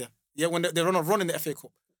sent it to you? Yeah, when they're on a run in the FA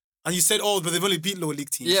Cup. And you said, oh, but they've only beat lower league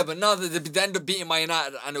teams. Yeah, but now they end up beating Man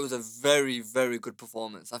United, and it was a very, very good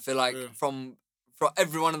performance. I feel like Yeah. from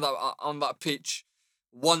everyone on that pitch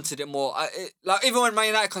wanted it more. Like even when Man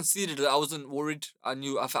United conceded it, I wasn't worried.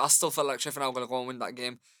 I still felt like Sheffield United were gonna go and win that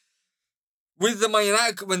game. With the Man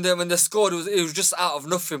United, when they scored, it was just out of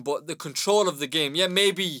nothing. But the control of the game, yeah,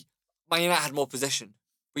 maybe Man United had more possession.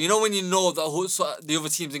 But you know when you know that the other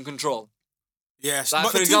team's in control. Yes. Like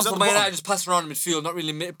but for the teams at example, the Man bottom- United just passing around midfield, not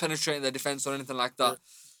really penetrating their defense or anything like that.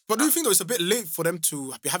 But do you think though it's a bit late for them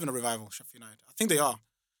to be having a revival, Sheffield United? I think they are.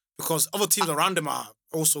 Because other teams around them are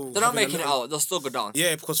also They're not having a making it little- out. They'll still go down.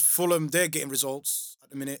 Yeah, because Fulham, they're getting results at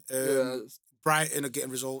the minute. Brighton are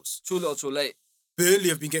getting results. Too little, too late. Burnley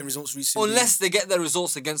have been getting results recently. Unless they get their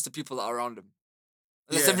results against the people that are around them.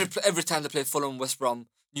 Unless Yeah. every time they play Fulham, West Brom,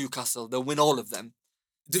 Newcastle, they'll win all of them.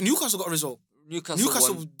 Newcastle got a result.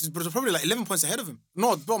 Newcastle won. but they're probably like 11 points ahead of him.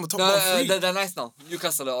 No, bottom of top No, three. they're nice now.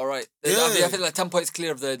 Newcastle are all right. Yeah. I think like 10 points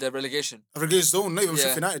clear of the relegation. Relegation zone, not even Yeah.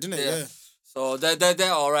 Sheffield United, didn't it? Yeah. Yeah. So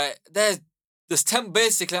they're all right. There's 10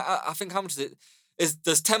 basically. I think how much is it?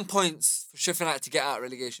 There's 10 points for Sheffield United to get out of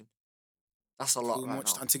relegation. That's a lot Too right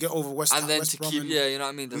much. now. And to get over West And then West to Brom keep, and, you know what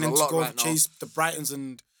I mean. There's and a then lot to go right now. chase the Brightons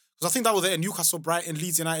and because I think that was there. Newcastle, Brighton,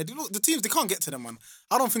 Leeds United. Look, the teams they can't get to them, man.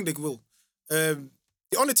 I don't think they will.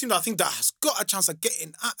 The only team that I think that has got a chance of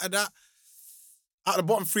getting out of the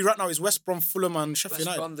bottom three right now is West Brom, Fulham, and Sheffield West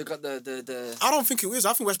United. Brom, they got the. I don't think it is.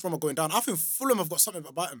 I think West Brom are going down. I think Fulham have got something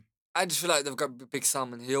about him. I just feel like they've got Big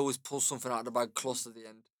Sam and he always pulls something out of the bag close to the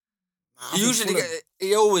end. I think Fulham-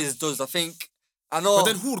 He always does. I think. I know. But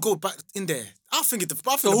then who would go back in there? I think so the who's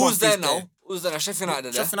bottom there three's now? Who's there? Sheffield United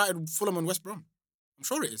are there. Sheffield United, Fulham, and West Brom. I'm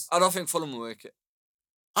sure it is. I don't think Fulham will make it.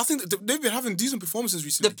 I think they've been having decent performances They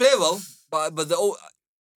recently. play well, but the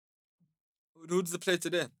who did they play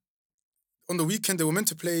today? On the weekend, they were meant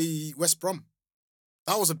to play West Brom.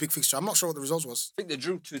 That was a big fixture. I'm not sure what the result was. I think they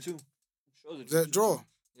drew 2-2. I'm sure they The draw. 2-2.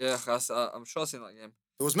 Yeah, I'm sure I've seen that game.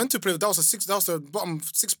 It was meant to play. That was the bottom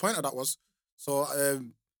 6-pointer. That was so.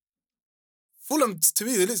 Fulham to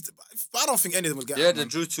me, I don't think any of them will get. Yeah, out, they man.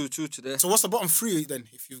 drew 2-2 today. So what's the bottom three then?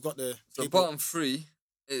 If you've got the The table? bottom three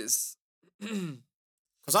is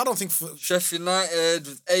Because I don't think Sheffield United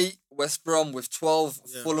with 8, West Brom with 12,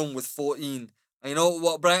 Yeah. Fulham with 14. And you know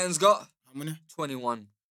what Brighton's got? how many. 21.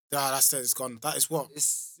 That's it. It's gone. That is what.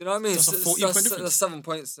 It's, you know what I mean? That's a It's- 14 point that's difference. 7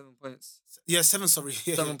 points. 7 points. Yeah, 7. Sorry.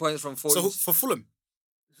 Yeah, 7 yeah. points from 14. So for Fulham.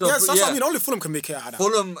 So, Yes, that's what I mean. Only Fulham can make it out of that.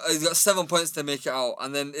 Fulham has got 7 points to make it out.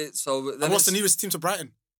 And then then And what's the it's nearest team to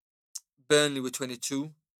Brighton? Burnley with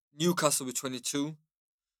 22, Newcastle with 22,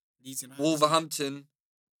 Leeds United. Wolverhampton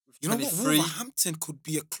with You know what? 23. Wolverhampton could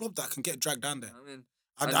be a club that can get dragged down there. I mean,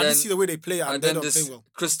 I And didn't then- see the way they play, and and they then don't this play well.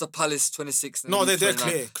 Crystal Palace 26. and No, Leeds they're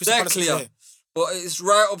 29. clear. Crystal They're Palace are clear. clear. But it's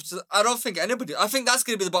right up to. I don't think anybody. I think that's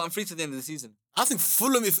going to be the bottom three to the end of the season. I think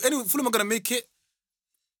Fulham, Fulham are going to make it,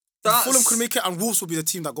 That's, Fulham could make it, and Wolves will be the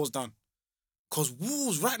team that goes down. Because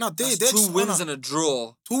Wolves, right now, they're that's just 2 wins on and a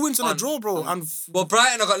draw. 2 wins and a on- draw, bro. on- And Well,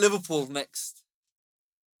 Brighton have got Liverpool next.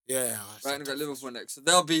 yeah, Brighton have got Liverpool next. So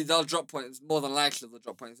they'll drop points. More than likely they'll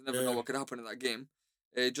drop points. You never know Yeah. what could happen in that game.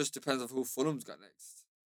 It just depends on who Fulham's got next.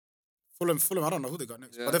 Fulham. I don't know who they got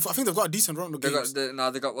next, Yeah. but I think they've got a decent run of They games.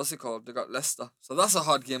 got what's it called? They got Leicester. So that's a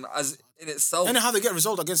hard game as in itself Anyhow, they get a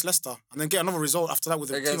result against Leicester, and then get another result after that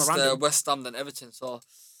with a team against around them. West Ham and Everton. So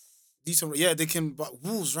Decent, yeah, they can. But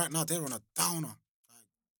Wolves right now, they're on a downer.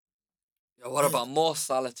 yeah, what Yeah. about Mo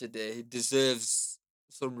Salah today? He deserves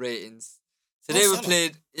some ratings. Today Mo we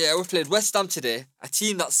Salah? played West Ham today, a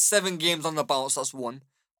team that's 7 games on the bounce, that's 1,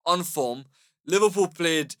 on form. Liverpool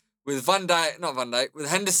played with with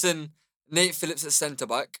Henderson, Nate Phillips at centre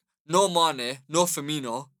back, no Mane, no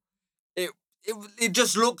Firmino. It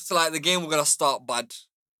just looked like the game was gonna start bad.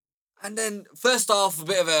 And then first half, a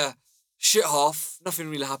bit of a shit half, nothing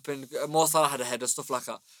really happened. Mo Salah had a header, stuff like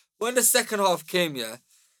that. When the second half came,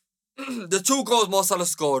 the 2 goals Mo Salah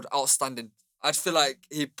scored, outstanding. I feel like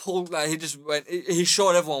he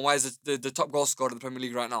showed everyone why he's the top goal scorer in the Premier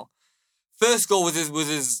League right now. First goal was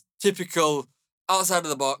his typical outside of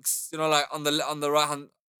the box, like on the right hand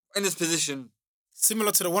in his position.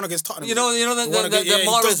 Similar to the one against Tottenham. You know the one against- yeah, he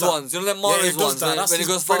does Mahrez that. ones. You know the Yeah, Mahrez he does ones that. That's when he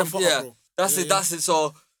his goes bread from and butter, yeah. bro. That's Yeah, it. That's it.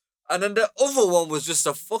 So, and then the other one was just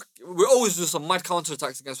we always do some mad counter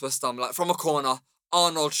attacks against West Ham, like from a corner,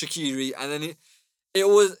 Arnold, Shaqiri, and then it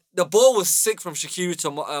was the ball was sick from Shaqiri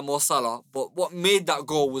to Mo Salah, but what made that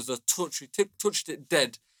goal was the touch. He touched it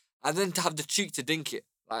dead, and then to have the cheek to dink it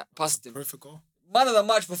like past him. Perfect goal. Man of the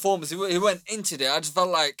match performance. He went into there. I just felt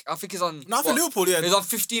like I think he's on. No, I think Liverpool, yeah. He's on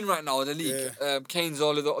 15 right now in the league. Kane's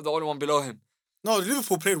only the only one below him. No,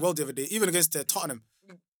 Liverpool played well the other day, even against Tottenham.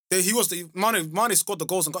 He was Mane scored the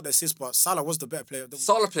goals and got the assist, but Salah was the better player.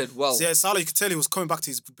 Salah played well. Yeah, Salah, you could tell he was coming back to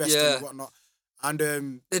his best Yeah. and whatnot.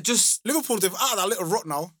 And They just Liverpool, they've out of that little rut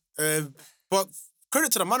now. But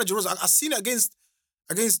credit to the manager, I seen it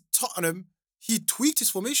against Tottenham. He tweaked his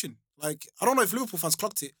formation. Like, I don't know if Liverpool fans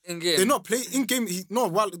clocked it. in game. They're not playing in game.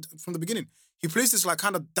 From the beginning, he plays this like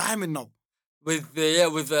kind of diamond now. He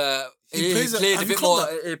plays played a have you bit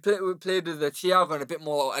clocked more. He played with the Thiago in a bit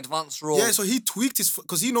more advanced role. Yeah, so he tweaked his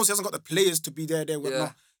because he knows he hasn't got the players to be there. Whatnot.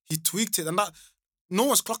 Yeah. He tweaked it, and that no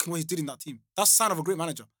one's clocking what he did in that team. That's a sign of a great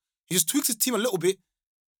manager. He just tweaks his team a little bit,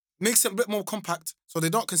 makes it a bit more compact, so they're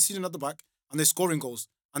not conceding at the back and they're scoring goals.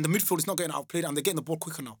 and the midfield is not getting outplayed, and they're getting the ball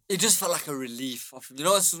quicker now. It just felt like a relief. You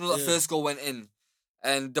know, as soon as that first goal went in,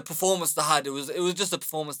 and the performance they had, it was just a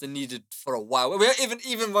performance they needed for a while.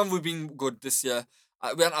 Even when we've been good this year,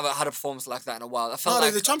 we haven't had a performance like that in a while. I felt like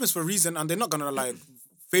they're the champions for a reason, and they're not gonna like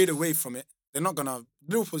fade away from it. They're not gonna.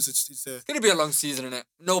 Liverpool it's gonna be a long season, innit?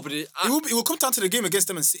 Nobody. It will come down to the game against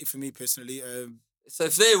them and City for me personally. So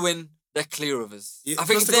if they win, they're clear of us. Yeah, I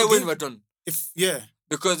think if they win, we're done.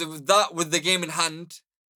 Because with the game in hand,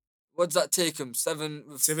 what does that take them? 7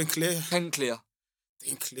 clear, 10 clear.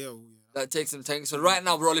 10 clear. Oh, yeah. That takes them 10. So right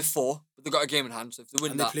now we're only 4, but they've got a game in hand. So if they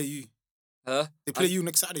win and that, they play you. Huh? They play you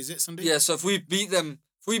next Saturday. Is it Sunday? Yeah. So if we beat them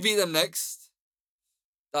next,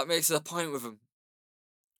 that makes it a point with them.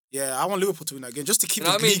 Yeah, I want Liverpool to win that game just to keep. You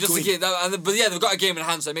know what I mean? Just going. to keep that, but yeah, they've got a game in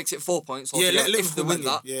hand, so it makes it 4 points. Yeah, let if they Liverpool win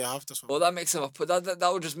that. Yeah, that's what. Well, that makes them up. That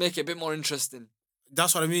would just make it a bit more interesting.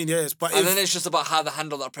 That's what I mean. Yes, but then it's just about how they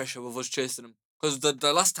handle that pressure with us chasing them. Because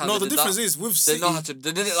the last time the difference is with City, they know how to.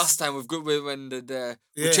 They did it last time with good when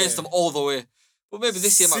we chased them all the way. But maybe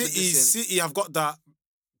this year might be different. City have got that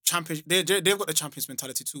champion. They've got the champions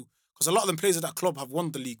mentality too. Because a lot of them players at that club have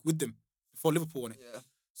won the league with them before Liverpool won it. Yeah.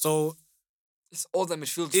 So it's all the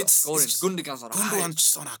midfielders that's scoring. Gundogan's on a hype. Gundogan's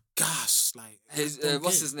just on a gas. Like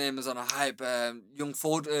what's his name is on a hype. Young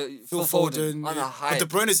Phil Foden on a hype. But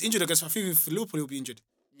De Bruyne is injured against. I think for Liverpool he'll be injured.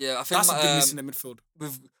 Yeah, I think that's a big miss in the midfield.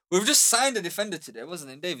 We've just signed a defender today,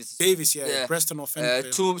 wasn't it? Davis, yeah. Preston or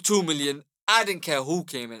Fenn. 2 million. I didn't care who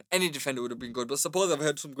came in. Any defender would have been good. But suppose I've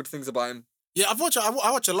heard some good things about him. Yeah, I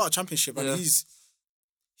watch a lot of Championship, and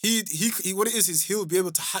he what it is he'll be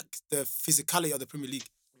able to hack the physicality of the Premier League.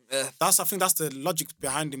 Yeah. I think that's the logic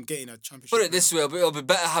behind him getting a Championship. Put it this way, it'll be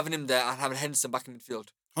better having him there and having Henderson back in midfield.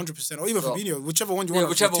 100%, or even Fabinho, whichever one you want.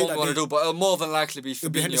 Whichever one you want to do, but it'll more than likely be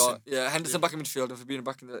Fabinho. Henderson. Yeah, Henderson back in midfield and Fabinho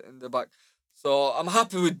back in the back. So I'm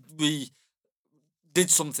happy we did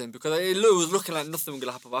something because it was looking like nothing was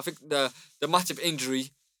gonna happen. But I think the Matip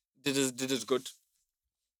injury did us good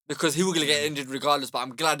because he was gonna get injured regardless. But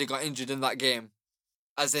I'm glad he got injured in that game,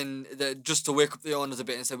 as in just to wake up the owners a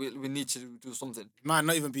bit and say we need to do something. He might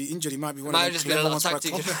not even be injured. He might be one might of the just be a little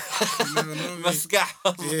tactic. You never know, yeah,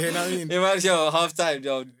 you know what I mean. He might half time,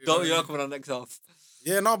 you're not coming on next half.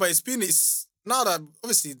 Yeah, no, but it's now that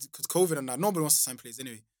obviously because COVID and that nobody wants to sign players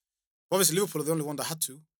anyway. Obviously Liverpool are the only one that had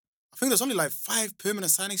to. I think there's only like 5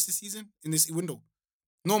 permanent signings this season in this window.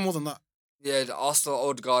 No more than that. Yeah, the Arsenal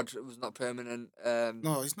Odegaard was not permanent.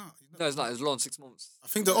 No, he's not. No, it's not. It's loan 6 months. I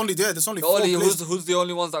think there's only 4 players. Who's the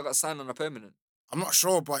only ones that got signed on a permanent? I'm not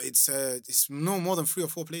sure, but it's no more than 3 or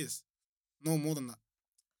 4 players. No more than that.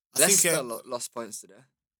 Leicester lost points today.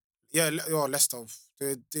 Yeah, Leicester.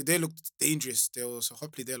 They looked dangerous. So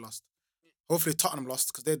hopefully they lost. Hopefully Tottenham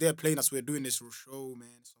lost because they're playing us. We're doing this show, man.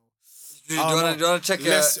 So. Do you want to check an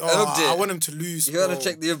update? I want him to lose. You want to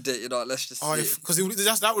check the update, let's just see.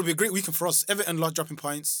 Because that would be a great weekend for us. Everton dropping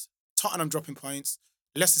points, Tottenham dropping points,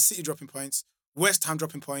 Leicester City dropping points, West Ham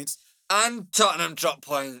dropping points. And Tottenham drop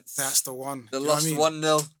points. That's the one. They lost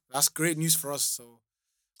 1-0. That's great news for us. So,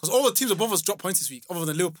 because all the teams above us dropped points this week, other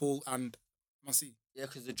than Liverpool and Man City. Yeah,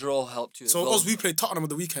 because the draw helped you. So, we played Tottenham on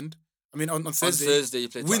the weekend. I mean, on Thursday. On Thursday, you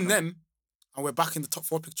played Tottenham. Win them, and we're back in the top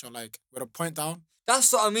 4 picture. Like, we're a point down.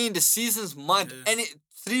 That's what I mean. The season's mad. Yeah. Any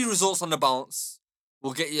 3 results on the bounce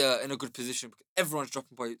will get you in a good position because everyone's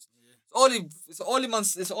dropping points. Yeah. It's only Man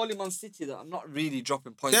City that I'm not really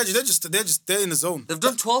dropping points. They're in the zone. They've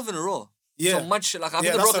done 12 in a row. Yeah. So mad shit. Like I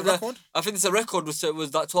think the record. I think it's a record was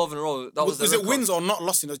that 12 in a row. That was it wins or not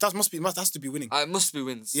lost? That has to be winning. It must be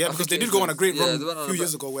wins. Yeah, because they did go on a great run a few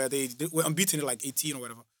years ago where they were unbeaten in like 18 or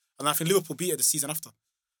whatever, and I think Liverpool beat it the season after.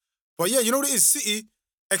 But yeah, you know what it is, City.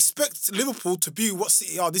 Expect Liverpool to be what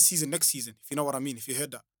City are this season, next season, if you know what I mean, if you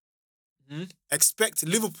heard that. Mm-hmm. Expect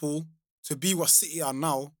Liverpool to be what City are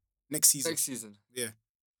now next season. Next season. Yeah.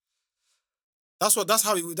 That's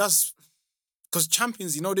because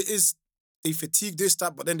champions, you know, they fatigue this,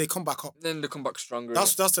 that, but then they come back up. Then they come back stronger.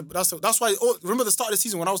 That's why, remember the start of the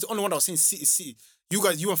season when I was the only one that was saying City. You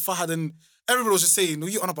guys, you and Fahad and everybody was just saying,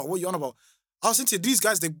 what you on about? I was saying to you, these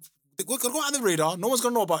guys, they're going to go on the radar. No one's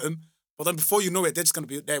going to know about them. But then before you know it, they're just going to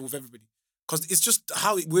be there with everybody. Because it's just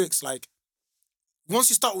how it works. Like,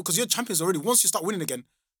 once you start, because you're champions already, once you start winning again,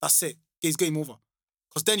 that's it. It's game over.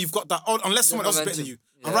 Because then you've got that, unless someone else is better than you.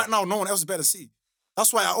 Yeah. And right now, no one else is better than City.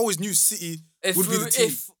 That's why I always knew City would be the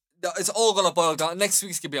team. It's all going to boil down. Next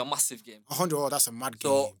week's going to be a massive game. 100, that's a mad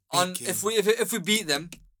game. So, if we beat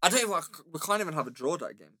them, we can't even have a draw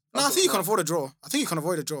that game. No, I think you can avoid a draw.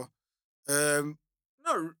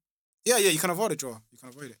 No. Yeah, you can avoid a draw. You can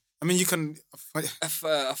avoid it. I mean, you can afford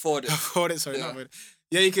it. afford it. Sorry, Yeah. not really.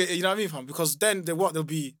 Yeah, you can. You know what I mean, fam? Because then there'll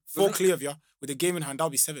be four not- clear of you with a game in hand. That'll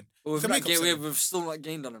be 7. But You we've, can not make up gained, 7. we've still not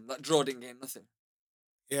gained on them. That draw didn't gain nothing.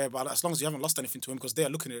 Yeah, but as long as you haven't lost anything to him, because they are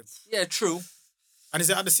looking at it. Yeah, true. And is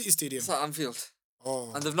it at the City Stadium? It's at Anfield.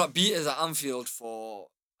 Oh, And they've not beat us at Anfield for,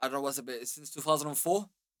 I don't know what's a bit, since 2004.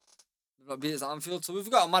 They've not beat us at Anfield. So we've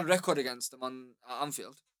got a mad record against them at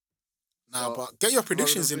Anfield. nah. So, But get your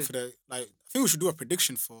predictions in agree. for the like. I think we should do a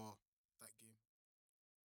prediction for that game.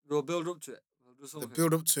 we'll build up to it. We'll do The something.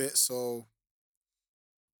 build up to it. So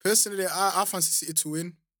personally, I fancy City to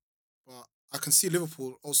win, but I can see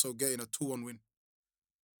Liverpool also getting a 2-1 win.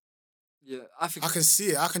 Yeah, I think. I can see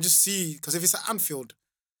it. I can just see because if it's at Anfield,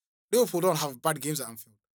 Liverpool don't have bad games at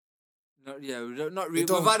Anfield. We don't, not really.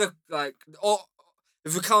 don't. We've had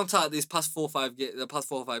if we count out these past 4 or 5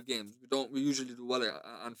 games, we usually do well at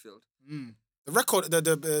Anfield. The record,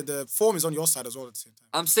 the form is on your side as well at the same time.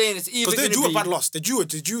 I'm saying it's either Because they gonna drew be, a bad loss. They drew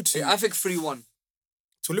to I think 3-1.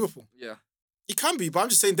 to Liverpool. Yeah, It can be, but I'm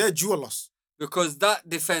just saying they're due a loss. because that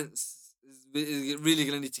defense is really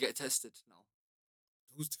gonna need to get tested now.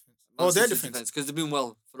 Who's defense? Oh, their defense. Because they've been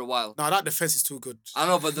well for a while. No, that defense is too good. I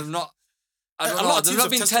know, but they've not. I don't A lot know. of They've teams not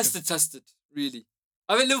have been tested tested really.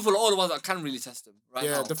 I mean, Liverpool are all the ones that can really test them right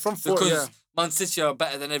Yeah, now. the front four. Because Yeah, Man City are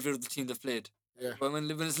better than every other team they've played. Yeah. But when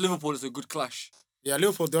it's Liverpool, it's a good clash. yeah.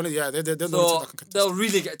 Liverpool, they're the only team So that can contest. they'll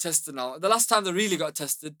really get tested now. The last time they really got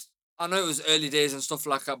tested, I know it was early days and stuff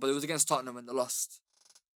like that, but it was against Tottenham and they lost.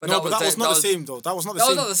 No, but that was not the same though. That was not the That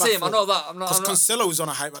same. was not the back same. I four. know that. I'm not. Because Cancelo is on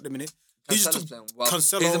a hype at the minute. He just Cancelo's took playing well.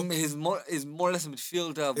 Cancelo, He's more or less a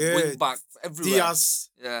midfielder, Yeah, wing back, everywhere. Diaz.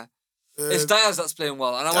 Yeah. uh, It's Diaz that's playing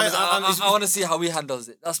well, and Diaz- and he's- I want to see how he handles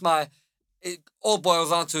it. It all boils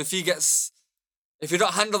down to if you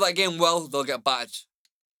don't handle that game well, they'll get battered.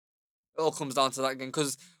 It all comes down to that game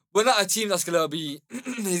because we're not a team that's gonna be.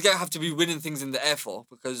 He's gonna have to be winning things in the air for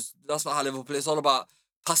because that's not how Liverpool play. It's all about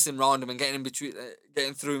passing around him and getting in between,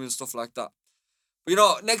 getting through him and stuff like that.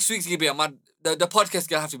 But next week's gonna be a mad. The podcast's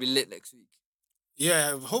gonna have to be lit next week.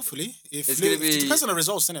 Yeah, hopefully. It's gonna be- It depends on the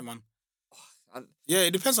results, innit, man? And Yeah,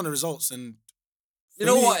 it depends on the results. And you for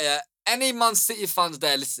know me- what? Yeah, any Man City fans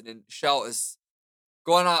there listening, shout us.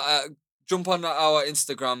 Go on jump on our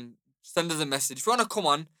Instagram, send us a message. If you want to come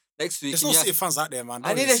on next week, There's and no you- City fans out there, man. I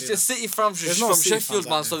Don't need even a say that. City from There's no City Sheffield, fans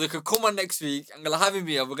man, out so they could come on next week. I'm gonna have him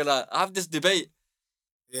here. We're gonna have this debate.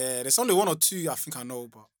 Yeah, there's only 1 or 2 I think I know,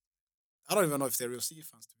 but I don't even know if they're real City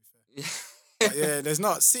fans, to be fair. But yeah, there's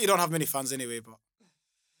not. City don't have many fans anyway, but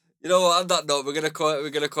You know what? On that note, we're gonna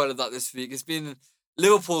call it that this week. It's been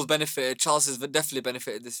Liverpool's benefited. Chelsea's definitely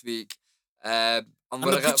benefited this week. I'm and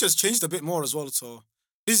gonna the picture's changed a bit more as well. So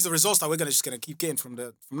this is the results that we're gonna keep getting from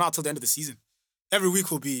now till the end of the season. Every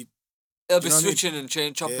week will be It'll be you know what I mean? switching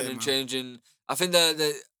and chopping Yeah, and man. changing. I think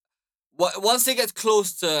once they get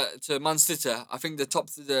close to Man City, I think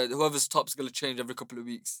whoever's top's gonna change every couple of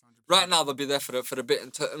weeks. Right now they'll be there for a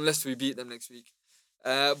bit unless we beat them next week.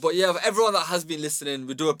 But yeah, for everyone that has been listening,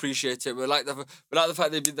 we do appreciate it. We like the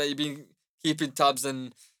fact that you've been keeping tabs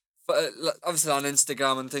and obviously on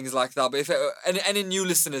Instagram and things like that. But if any new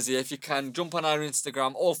listeners here, if you can jump on our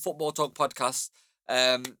Instagram or Football Talk Podcast,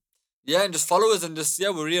 and just follow us and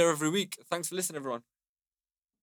we're here every week. Thanks for listening, everyone.